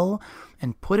that well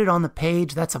and put it on the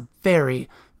page, that's a very,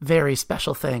 very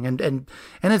special thing. And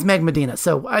it's Meg Medina.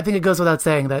 So I think it goes without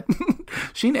saying that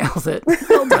she nails it.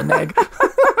 Well done, Meg.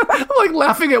 I'm like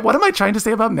laughing at, what am I trying to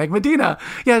say about Meg Medina?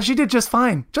 Yeah, she did just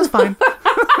fine. Just fine.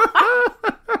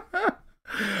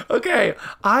 Okay.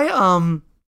 I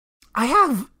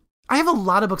have a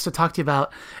lot of books to talk to you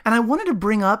about, and I wanted to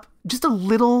bring up just a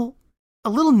little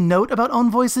note about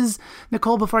Own Voices,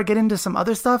 Nicole, before I get into some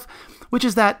other stuff, which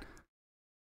is that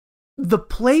the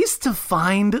place to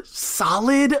find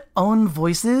solid own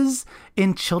voices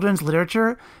in children's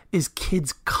literature is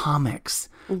kids' comics.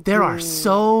 There are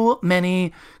so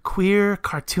many queer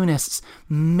cartoonists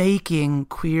making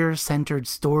queer-centered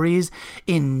stories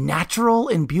in natural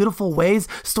and beautiful ways,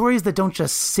 stories that don't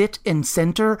just sit and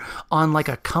center on like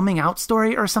a coming out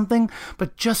story or something,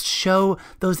 but just show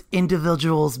those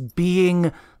individuals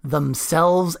being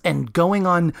themselves and going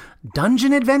on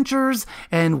dungeon adventures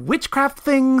and witchcraft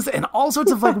things and all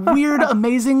sorts of like weird,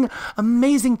 amazing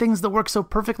things that work so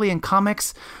perfectly in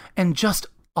comics and just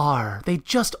are. They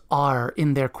just are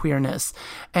in their queerness.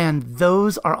 And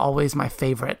those are always my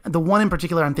favorite. The one in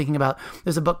particular I'm thinking about,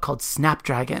 there's a book called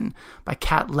Snapdragon by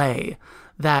Kat Ley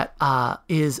that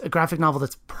is a graphic novel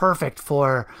that's perfect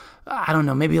for, I don't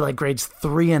know, maybe like grades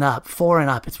 3 and up, 4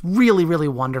 and up. It's really, really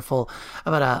wonderful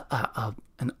about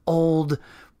an old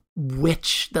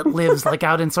witch that lives like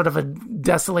out in sort of a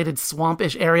desolated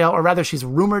swampish area, or rather she's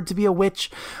rumored to be a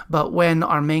witch, but when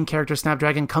our main character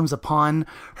Snapdragon comes upon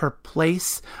her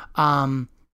place,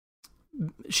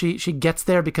 she gets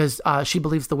there because she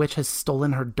believes the witch has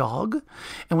stolen her dog,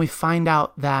 and we find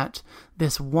out that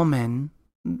this woman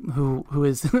who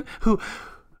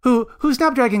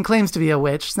Snapdragon claims to be a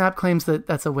witch, Snap claims that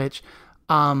that's a witch,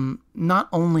 not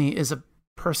only is a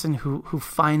person who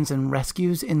finds and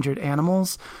rescues injured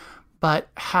animals, but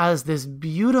has this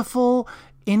beautiful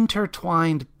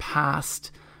intertwined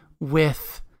past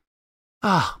with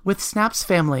Snap's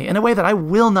family in a way that I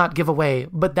will not give away,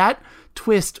 but that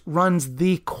twist runs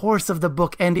the course of the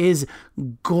book and is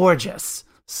gorgeous.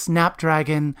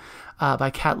 Snapdragon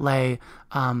by Kat Ley.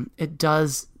 It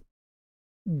does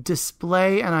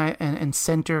display and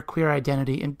center queer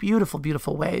identity in beautiful,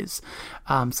 beautiful ways.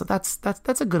 So that's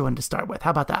a good one to start with.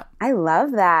 How about that? I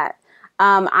love that.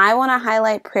 I want to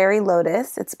highlight Prairie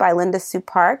Lotus. It's by Linda Sue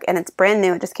Park, and it's brand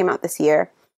new. It just came out this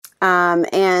year. And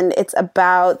it's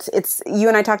you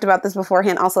and I talked about this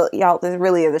beforehand. Also, y'all, this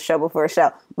really is a show before a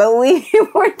show, but we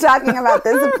were talking about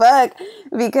this book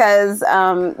because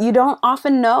you don't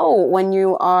often know when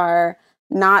you are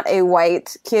not a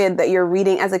white kid that you're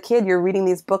reading. As a kid, you're reading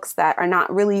these books that are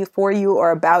not really for you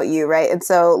or about you, right? And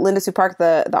so Linda Sue Park,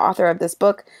 the author of this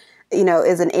book,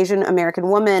 is an Asian American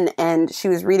woman, and she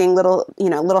was reading Little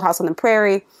House on the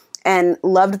Prairie and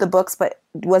loved the books, but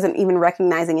wasn't even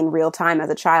recognizing in real time as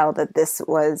a child that this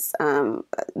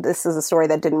is a story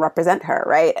that didn't represent her,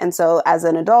 right? And so as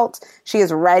an adult, she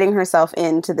is writing herself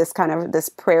into this kind of this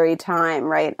prairie time,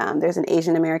 right? There's an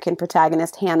Asian American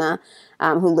protagonist, Hannah,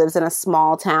 who lives in a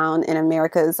small town in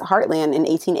America's heartland in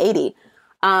 1880.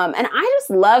 And I just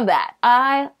love that.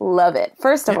 I love it.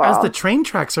 First of all, as the train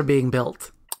tracks are being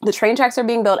built. The train tracks are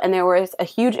being built, and there was a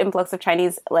huge influx of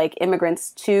Chinese immigrants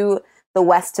to the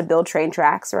West to build train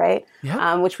tracks, right?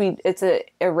 Yeah. It's a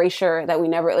erasure that we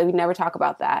never talk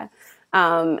about that.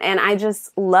 And I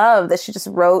just love that she just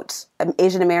wrote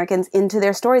Asian Americans into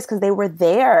their stories because they were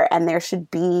there, and there should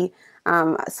be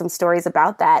some stories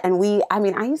about that. And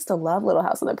I used to love Little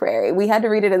House on the Prairie. We had to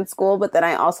read it in school, but then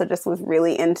I also just was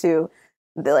really into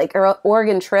the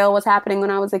Oregon Trail was happening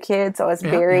when I was a kid. So I was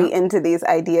very into these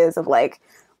ideas of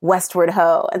Westward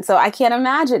Ho. And so I can't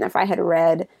imagine if I had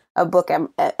read a book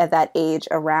at that age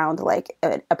around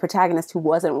a protagonist who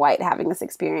wasn't white having this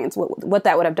experience, what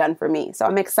that would have done for me. So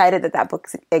I'm excited that book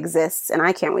exists, and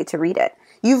I can't wait to read it.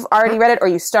 You've already read it, or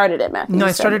you started it, Matthew? No,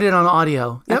 I started it on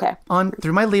audio. Yep. Okay.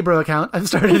 Through my Libro account, I've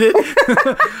started it.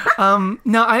 And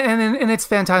it's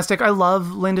fantastic. I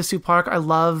love Linda Sue Park. I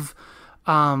love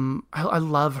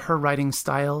her writing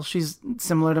style. She's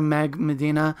similar to Meg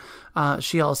Medina.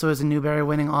 She also is a Newbery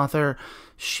winning author.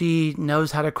 She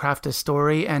knows how to craft a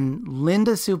story, and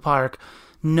Linda Sue Park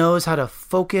knows how to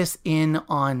focus in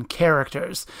on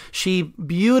characters. She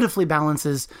beautifully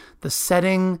balances the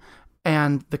setting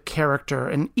and the character,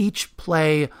 and each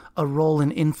play a role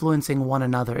in influencing one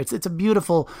another. It's a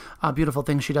beautiful, beautiful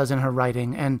thing she does in her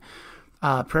writing. And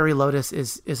Prairie Lotus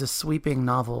is a sweeping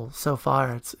novel so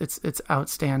far. It's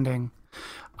outstanding.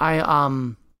 I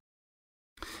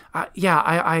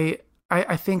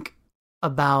think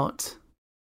about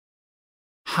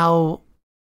how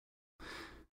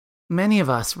many of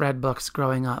us read books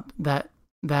growing up that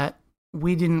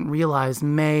we didn't realize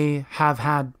may have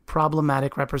had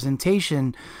problematic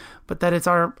representation, but that it's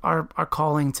our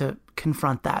calling to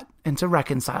confront that and to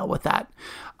reconcile with that.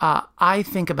 I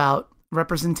think about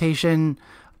representation,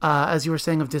 as you were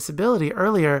saying, of disability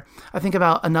earlier. I think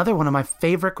about another one of my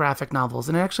favorite graphic novels,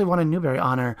 and it actually won a Newbery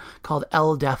honor, called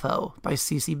El Defo by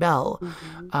Cece Bell,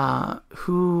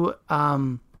 who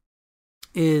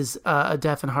is a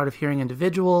deaf and hard of hearing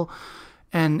individual.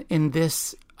 And in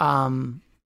this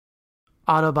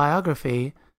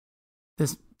autobiography,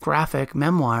 this graphic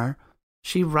memoir,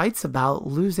 she writes about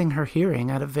losing her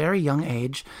hearing at a very young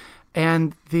age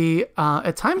and the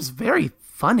at times very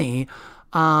funny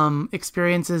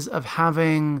experiences of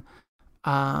having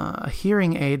a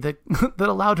hearing aid that that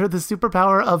allowed her the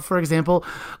superpower of, for example,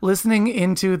 listening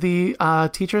into the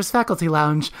teacher's faculty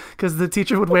lounge, because the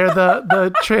teacher would wear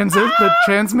the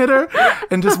transmitter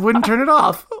and just wouldn't turn it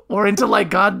off, or into,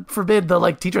 like, God forbid, the,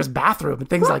 like, teacher's bathroom and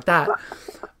things like that.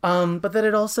 But that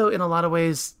it also, in a lot of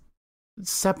ways,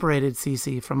 separated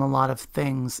Cece from a lot of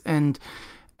things, and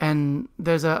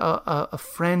there's a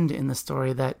friend in the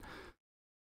story that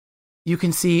you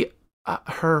can see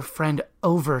her friend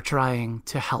over trying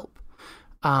to help,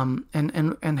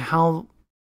 and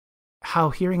how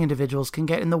hearing individuals can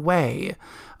get in the way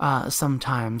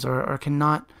sometimes, or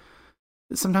cannot.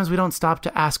 Sometimes we don't stop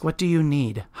to ask, what do you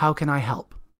need? How can I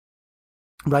help?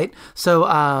 Right?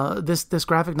 So this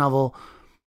graphic novel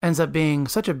ends up being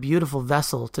such a beautiful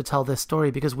vessel to tell this story,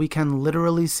 because we can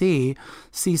literally see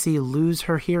Cece lose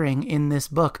her hearing in this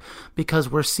book, because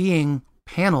we're seeing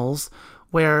panels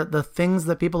where the things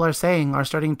that people are saying are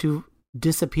starting to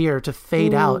disappear, to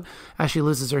fade out as she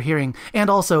loses her hearing. And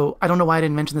also, I don't know why I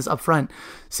didn't mention this up front,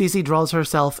 Cece draws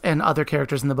herself and other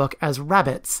characters in the book as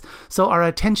rabbits. So our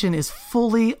attention is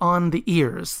fully on the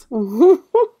ears.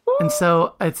 And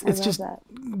so it's just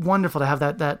wonderful to have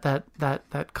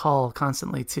that call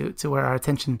constantly to where our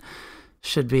attention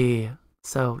should be.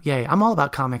 So, yay. I'm all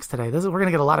about comics today. We're going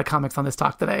to get a lot of comics on this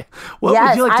talk today. What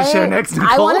would you like to share next, Nicole?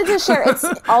 I wanted to share, it's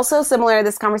also similar,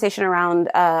 this conversation around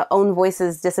Own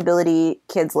Voices Disability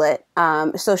Kids Lit.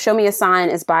 So Show Me a Sign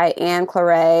is by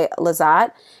Anne-Claire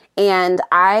Lazat. And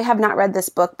I have not read this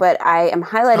book, but I am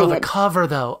highlighting the it. Cover,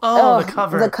 though. The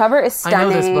cover. The cover is stunning. I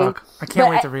know this book. I can't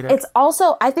wait to read it. It's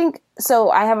also, I think,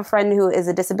 so I have a friend who is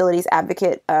a disabilities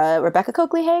advocate, Rebecca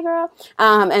Coakley, hey girl.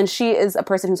 And she is a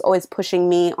person who's always pushing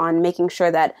me on making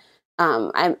sure that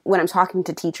when I'm talking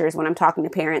to teachers, when I'm talking to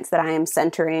parents, that I am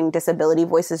centering disability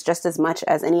voices just as much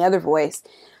as any other voice.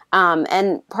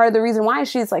 And part of the reason why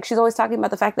she's always talking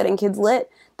about the fact that in Kids Lit,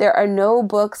 there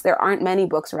aren't many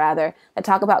books rather, that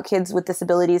talk about kids with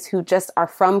disabilities who just are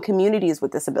from communities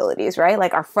with disabilities, right?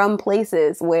 Like are from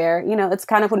places where, it's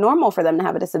kind of normal for them to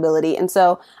have a disability. And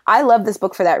so I love this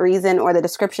book for that reason, or the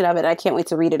description of it. I can't wait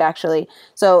to read it, actually.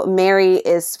 So Mary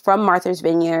is from Martha's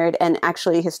Vineyard, and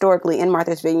actually historically in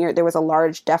Martha's Vineyard, there was a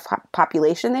large deaf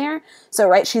population there. So,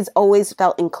 right, she's always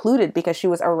felt included because she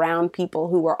was around people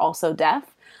who were also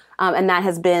deaf. And that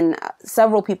has been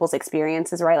several people's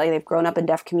experiences, right? Like they've grown up in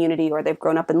deaf community, or they've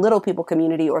grown up in little people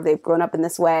community, or they've grown up in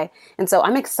this way. And so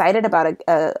I'm excited about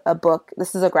a book.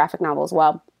 This is a graphic novel as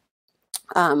well,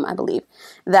 I believe,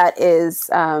 that is,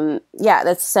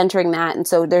 that's centering that. And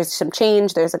so there's some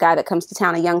change. There's a guy that comes to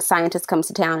town, a young scientist comes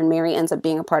to town, and Mary ends up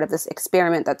being a part of this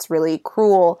experiment that's really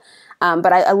cruel.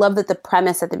 But I love that the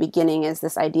premise at the beginning is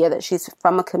this idea that she's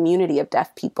from a community of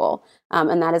deaf people.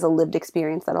 And that is a lived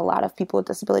experience that a lot of people with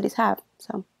disabilities have.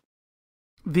 So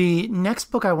the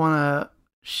next book I want to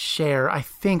share, I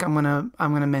think I'm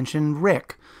gonna mention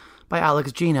Rick by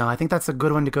Alex Gino. I think that's a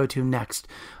good one to go to next.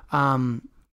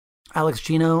 Alex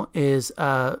Gino is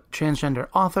a transgender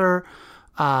author,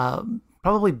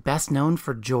 probably best known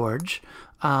for George,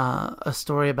 a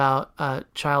story about a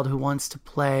child who wants to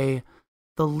play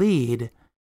the lead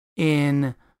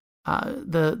in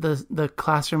the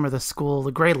classroom or the school,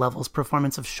 the grade levels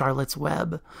performance of Charlotte's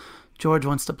Web. George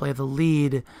wants to play the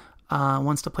lead,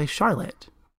 wants to play Charlotte.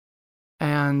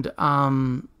 And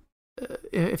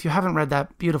if you haven't read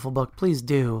that beautiful book, please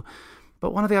do.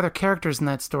 But one of the other characters in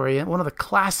that story, one of the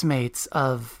classmates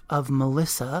of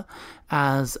Melissa,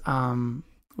 as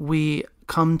we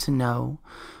come to know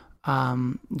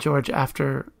George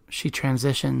after she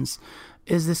transitions,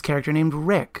 is this character named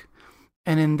Rick.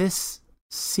 And in this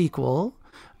sequel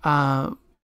that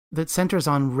centers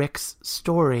on Rick's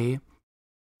story,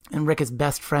 and Rick is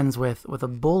best friends with a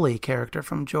bully character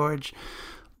from George,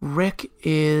 Rick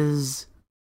is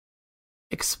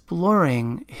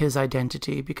exploring his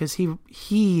identity because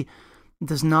he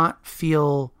does not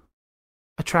feel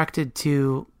attracted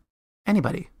to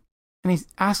anybody, and he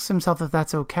asks himself if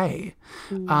that's okay.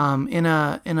 In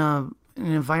an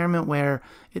environment where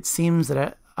it seems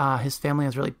that his family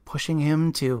is really pushing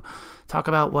him to talk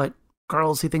about what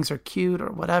girls he thinks are cute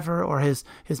or whatever, or his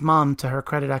mom, to her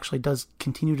credit, actually does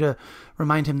continue to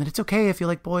remind him that it's okay if you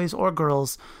like boys or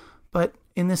girls. But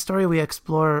in this story, we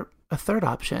explore a third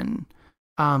option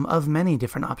of many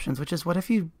different options, which is, what if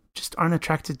you just aren't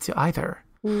attracted to either?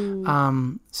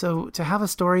 So to have a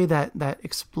story that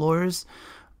explores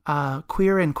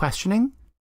queer and questioning,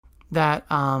 that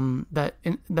holds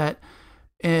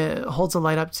a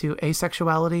light up to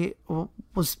asexuality,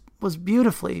 was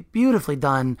beautifully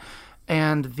done.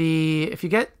 And if you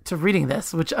get to reading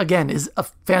this, which again is a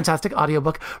fantastic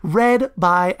audiobook, read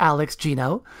by Alex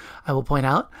Gino, I will point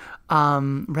out,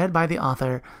 read by the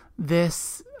author,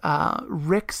 this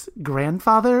Rick's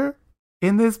grandfather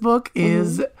in this book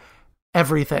is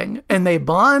everything. And they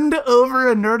bond over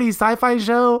a nerdy sci-fi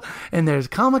show, and there's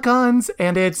Comic-Cons,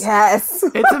 and it's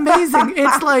amazing.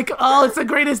 It's like, oh, it's the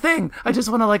greatest thing. I just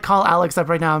want to like call Alex up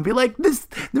right now and be like,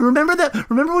 remember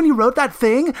when you wrote that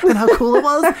thing and how cool it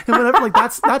was and whatever. Like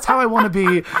that's how I want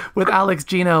to be with Alex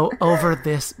Gino over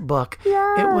this book.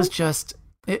 Yes. It was just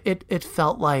It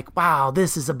felt like, wow,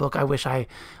 this is a book I wish I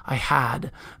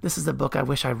had. This is a book I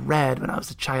wish I read when I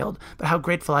was a child. But how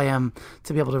grateful I am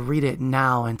to be able to read it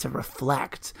now and to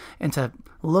reflect and to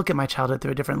look at my childhood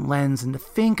through a different lens and to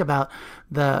think about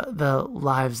the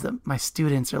lives that my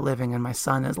students are living and my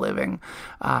son is living.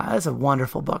 That's a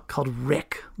wonderful book called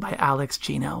Rick by Alex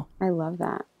Gino. I love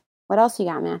that. What else you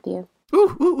got, Matthew?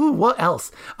 Ooh, what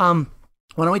else?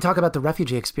 Why don't we talk about The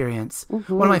Refugee Experience?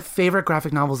 Mm-hmm. One of my favorite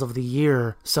graphic novels of the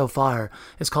year so far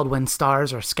is called When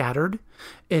Stars Are Scattered.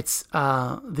 It's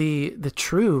the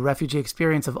true refugee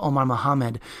experience of Omar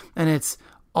Mohammed, and it's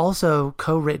also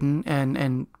co-written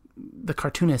and the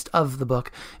cartoonist of the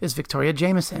book is Victoria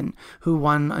Jameson, who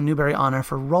won a Newbery Honor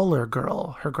for Roller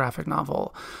Girl, her graphic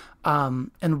novel.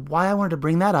 And why I wanted to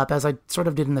bring that up, as I sort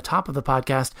of did in the top of the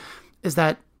podcast, is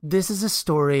that this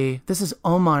is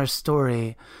Omar's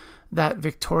story that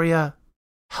Victoria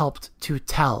helped to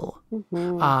tell.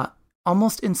 Mm-hmm.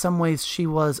 Almost in some ways, she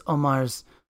was Omar's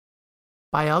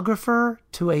biographer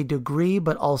to a degree,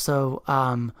 but also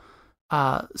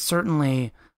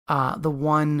certainly the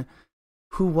one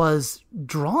who was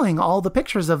drawing all the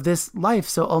pictures of this life.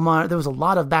 So Omar, there was a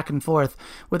lot of back and forth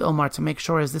with Omar to make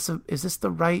sure, is this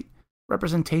the right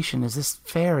representation? Is this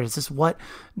fair? Is this what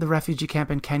the refugee camp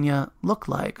in Kenya looked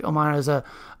like? Omar is a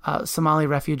Somali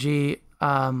refugee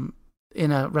in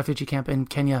a refugee camp in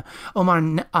Kenya. Omar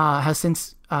has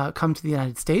since come to the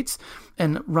United States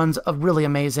and runs a really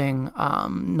amazing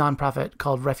nonprofit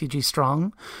called Refugee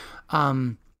Strong.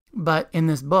 But in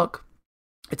this book,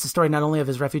 it's a story not only of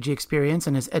his refugee experience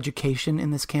and his education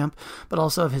in this camp, but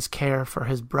also of his care for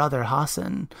his brother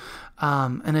Hassan.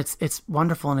 And it's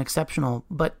wonderful and exceptional.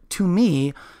 But to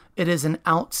me, it is an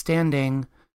outstanding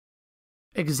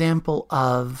example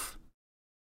of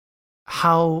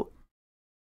how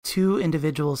two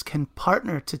individuals can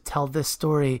partner to tell this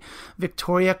story.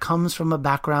 Victoria comes from a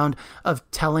background of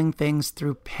telling things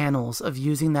through panels, of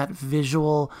using that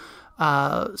visual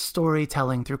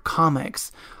storytelling through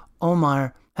comics.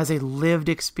 Omar has a lived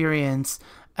experience,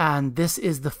 and this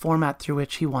is the format through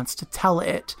which he wants to tell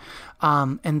it.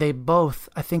 And they both,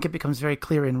 I think it becomes very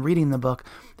clear in reading the book,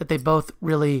 that they both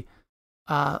really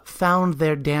found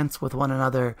their dance with one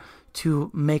another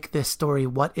to make this story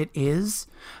what it is.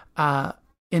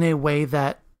 In a way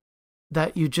that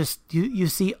you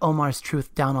see Omar's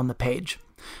truth down on the page,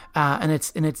 and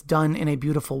it's done in a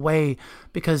beautiful way,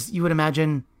 because you would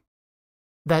imagine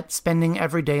that spending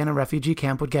every day in a refugee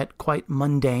camp would get quite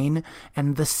mundane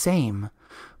and the same.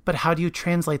 But how do you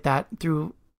translate that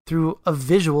through a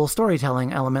visual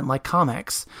storytelling element like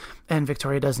comics? And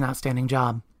Victoria does an outstanding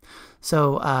job.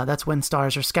 So that's When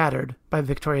Stars Are Scattered by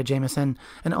Victoria Jameson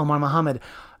and Omar Mohammed.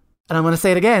 And I'm going to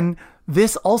say it again,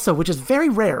 this also, which is very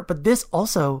rare, but this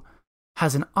also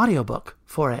has an audiobook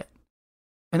for it.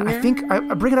 And I think I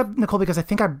bring it up, Nicole, because I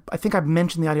think I've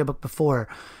mentioned the audiobook before.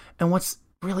 And what's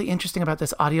really interesting about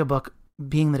this audiobook,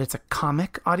 being that it's a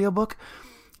comic audiobook,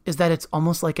 is that it's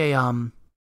almost like a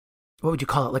what would you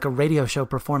call it? Like a radio show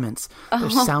performance.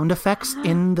 There's sound effects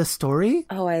in the story.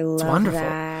 Oh, I love it's wonderful.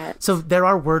 that. So there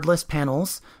are wordless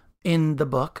panels in the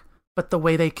book, but the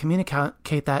way they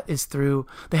communicate that is through,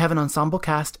 they have an ensemble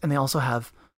cast and they also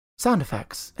have sound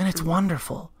effects, and it's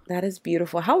wonderful. That is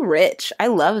beautiful. How rich. I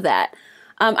love that.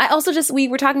 I also we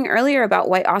were talking earlier about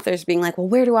white authors being like, well,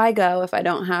 where do I go if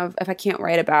I can't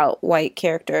write about white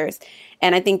characters?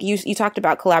 And I think you talked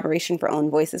about collaboration for own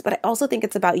voices, but I also think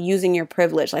it's about using your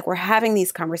privilege. Like, we're having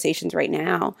these conversations right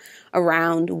now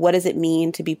around what does it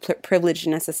mean to be privileged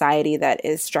in a society that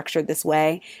is structured this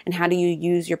way, and how do you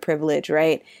use your privilege,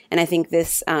 right? And I think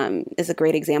this is a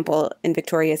great example in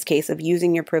Victoria's case of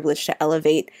using your privilege to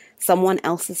elevate someone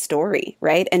else's story,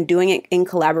 right? And doing it in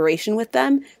collaboration with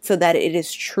them so that it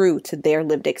is true to their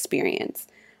lived experience.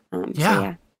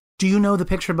 Yeah. Do you know the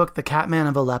picture book, The Catman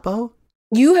of Aleppo?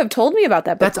 You have told me about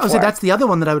that book before. That's the other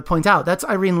one that I would point out. That's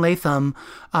Irene Latham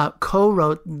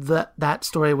co-wrote that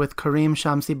story with Karim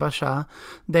Shamsi Basha.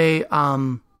 They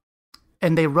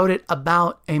wrote it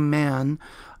about a man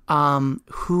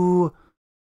who,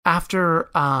 after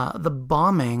the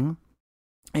bombing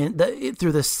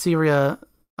through the Syria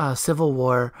civil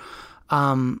war,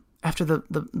 after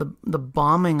the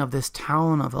bombing of this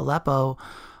town of Aleppo,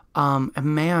 a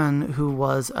man who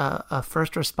was a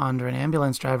first responder, an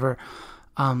ambulance driver,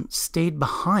 stayed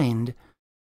behind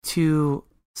to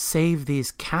save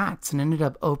these cats and ended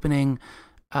up opening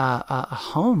a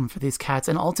home for these cats,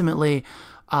 and ultimately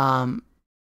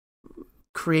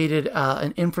created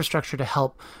an infrastructure to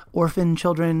help orphan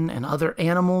children and other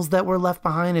animals that were left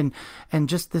behind, and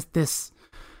just this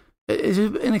is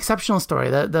an exceptional story.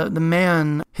 The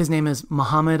man, his name is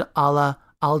Muhammad Allah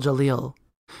Al-Jalil,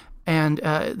 and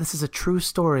this is a true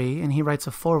story, and he writes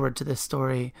a foreword to this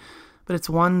story, but it's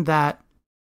one that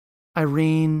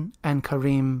Irene and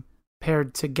Karim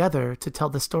paired together to tell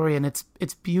the story, and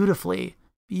it's beautifully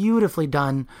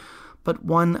done, but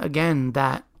one, again,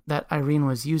 that Irene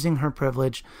was using her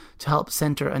privilege to help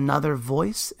center another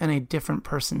voice and a different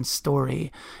person's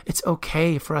story. It's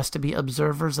okay for us to be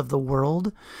observers of the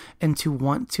world and to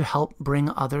want to help bring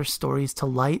other stories to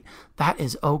light. That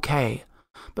is okay.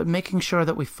 But making sure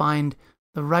that we find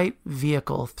the right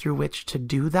vehicle through which to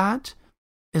do that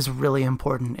is really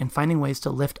important, and finding ways to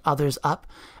lift others up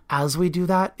as we do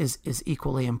that is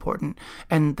equally important.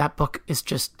 And that book is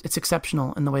it's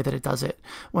exceptional in the way that it does it.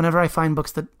 Whenever I find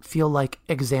books that feel like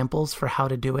examples for how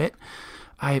to do it,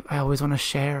 I always want to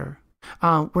share.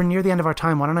 We're near the end of our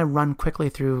time. Why don't I run quickly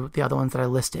through the other ones that I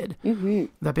listed? Mm-hmm. Would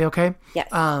that be okay? Yes.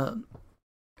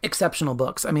 Exceptional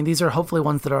books. I mean, these are hopefully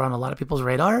ones that are on a lot of people's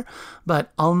radar,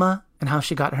 but Alma and How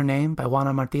She Got Her Name by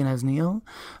Juana Martinez Neal.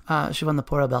 She won the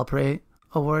Pura Belpré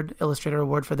Award, Illustrator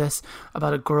Award for this,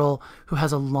 about a girl who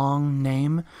has a long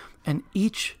name, and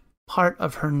each part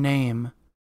of her name,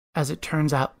 as it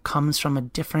turns out, comes from a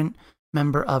different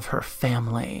member of her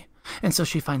family. And so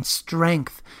she finds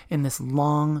strength in this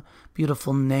long,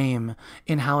 beautiful name,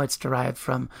 in how it's derived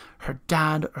from her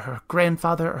dad, or her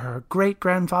grandfather, or her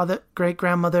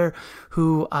great-grandmother,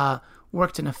 who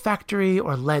worked in a factory,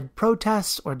 or led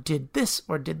protests, or did this,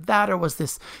 or did that, or was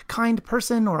this kind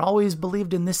person, or always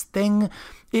believed in this thing.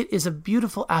 It is a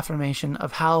beautiful affirmation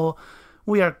of how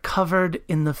we are covered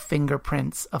in the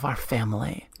fingerprints of our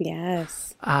family.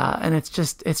 Yes. And it's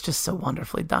just so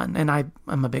wonderfully done. And I'm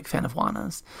a big fan of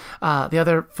Juana's.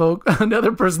 Another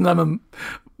person I'm a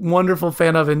wonderful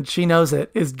fan of, and she knows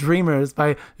it, is Dreamers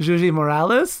by Juji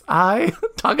Morales. I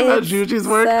talk about Juji's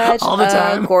work all the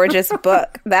time. Such a gorgeous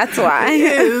book. That's why. It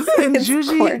is. And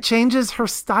Juji changes her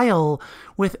style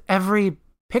with every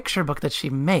picture book that she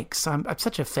makes. So I'm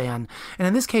such a fan. And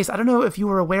in this case, I don't know if you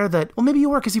were aware that, well, maybe you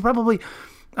were, because you probably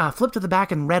flipped to the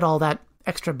back and read all that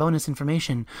extra bonus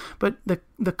information. But the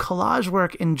collage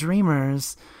work in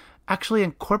Dreamers actually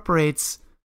incorporates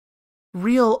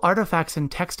real artifacts and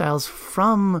textiles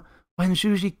from when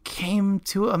Juji came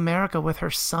to America with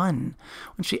her son,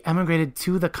 when she emigrated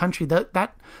to the country.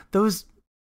 Those,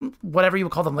 whatever you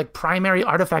would call them, like primary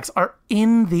artifacts, are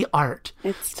in the art.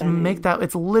 It's to make that,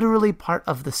 it's literally part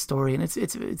of the story, and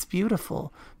it's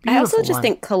beautiful. I also just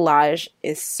think collage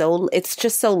is it's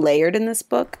just so layered in this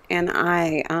book, and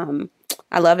I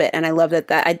love it, and I love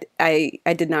that I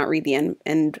did not read the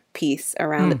end piece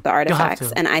around the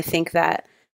artifacts, and I think that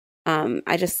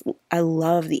I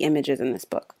love the images in this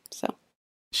book. So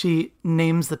she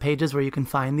names the pages where you can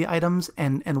find the items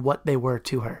and what they were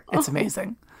to her. It's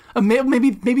amazing.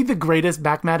 Maybe the greatest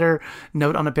back matter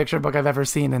note on a picture book I've ever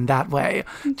seen in that way.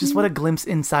 Mm-hmm. Just what a glimpse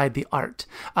inside the art.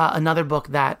 Another book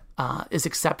that is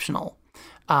exceptional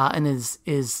and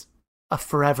is a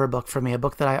forever book for me. A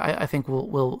book that I think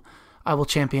I will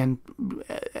champion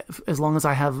as long as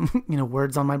I have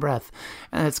words on my breath.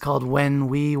 And it's called When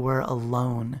We Were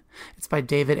Alone. It's by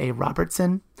David A.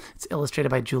 Robertson. It's illustrated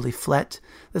by Julie Flett.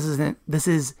 This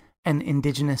is an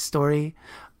Indigenous story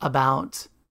about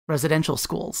residential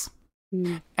schools.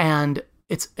 Mm. And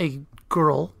it's a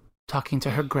girl talking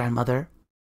to her grandmother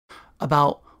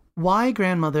about, why,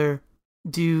 grandmother,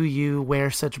 do you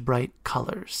wear such bright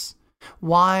colors?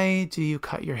 Why do you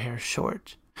cut your hair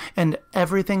short? And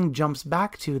everything jumps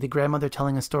back to the grandmother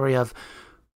telling a story of,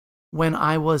 when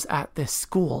I was at this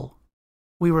school,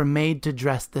 we were made to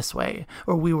dress this way,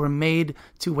 or we were made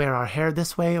to wear our hair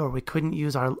this way, or we couldn't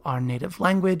use our native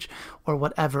language, or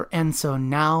whatever. And so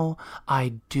now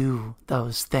I do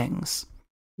those things.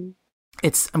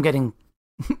 I'm getting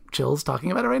chills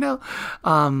talking about it right now.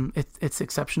 It's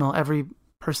exceptional. Every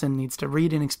person needs to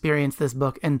read and experience this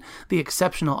book, and the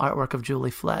exceptional artwork of Julie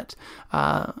Flett.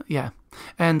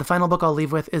 And the final book I'll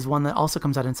leave with is one that also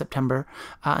comes out in September,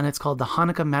 and it's called The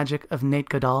Hanukkah Magic of Nate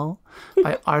Goodall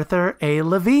by Arthur A.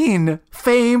 Levine,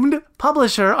 famed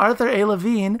publisher Arthur A.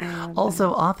 Levine,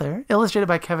 also author, illustrated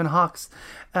by Kevin Hawkes.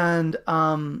 And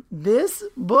this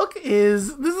book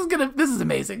is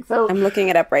amazing. So I'm looking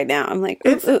it up right now. I'm like,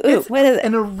 it's what is it?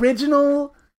 An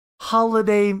original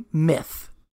holiday myth.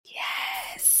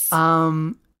 Yes.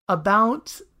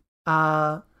 About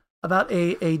a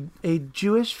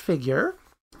Jewish figure,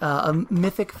 a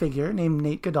mythic figure named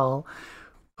Nate Goodall,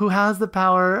 who has the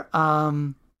power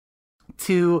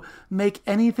to make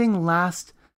anything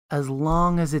last as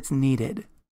long as it's needed.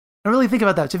 I really think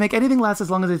about that, to make anything last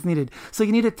as long as it's needed. So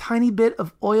you need a tiny bit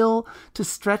of oil to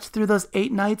stretch through those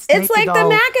 8 nights. It's like the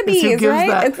Maccabees,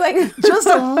 right? It's like just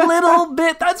a little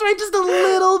bit. That's right, just a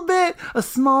little bit. A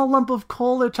small lump of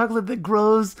coal or chocolate that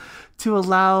grows to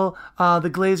allow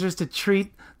the Glazers to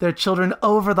treat their children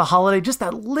over the holiday. Just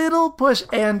that little push.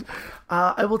 And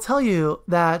I will tell you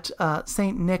that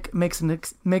Saint Nick makes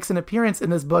an appearance in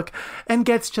this book and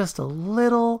gets just a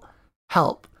little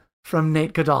help from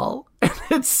Nate Goodall. And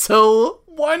it's so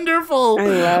wonderful. I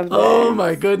love that. Oh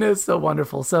my goodness, so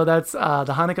wonderful. So that's The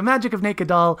Hanukkah Magic of Nate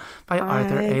Goodall by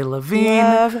Arthur A. Levine.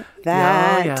 Love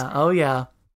that. Oh yeah.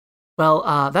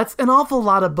 Well, that's an awful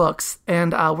lot of books,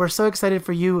 and we're so excited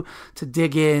for you to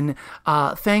dig in.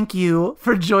 Thank you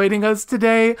for joining us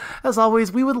today. As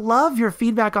always, we would love your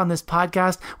feedback on this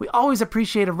podcast. We always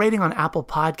appreciate a rating on Apple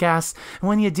Podcasts. And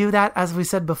when you do that, as we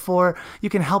said before, you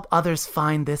can help others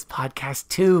find this podcast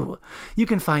too. You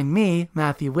can find me,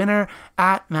 Matthew Winner,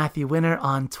 at Matthew Winner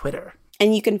on Twitter.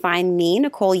 And you can find me,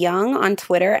 Nicole Young, on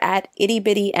Twitter at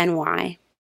ittybittyny.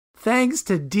 Thanks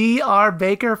to D.R.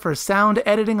 Baker for sound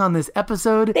editing on this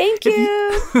episode. Thank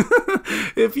you.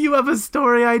 If you have a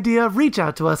story idea, reach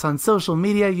out to us on social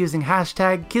media using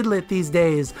hashtag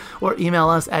KidLitTheseDays or email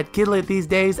us at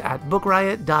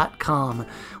kidlitthesedays@bookriot.com.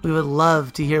 We would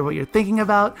love to hear what you're thinking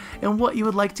about and what you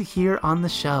would like to hear on the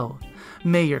show.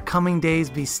 May your coming days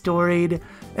be storied,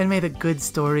 and may the good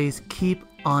stories keep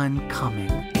on coming.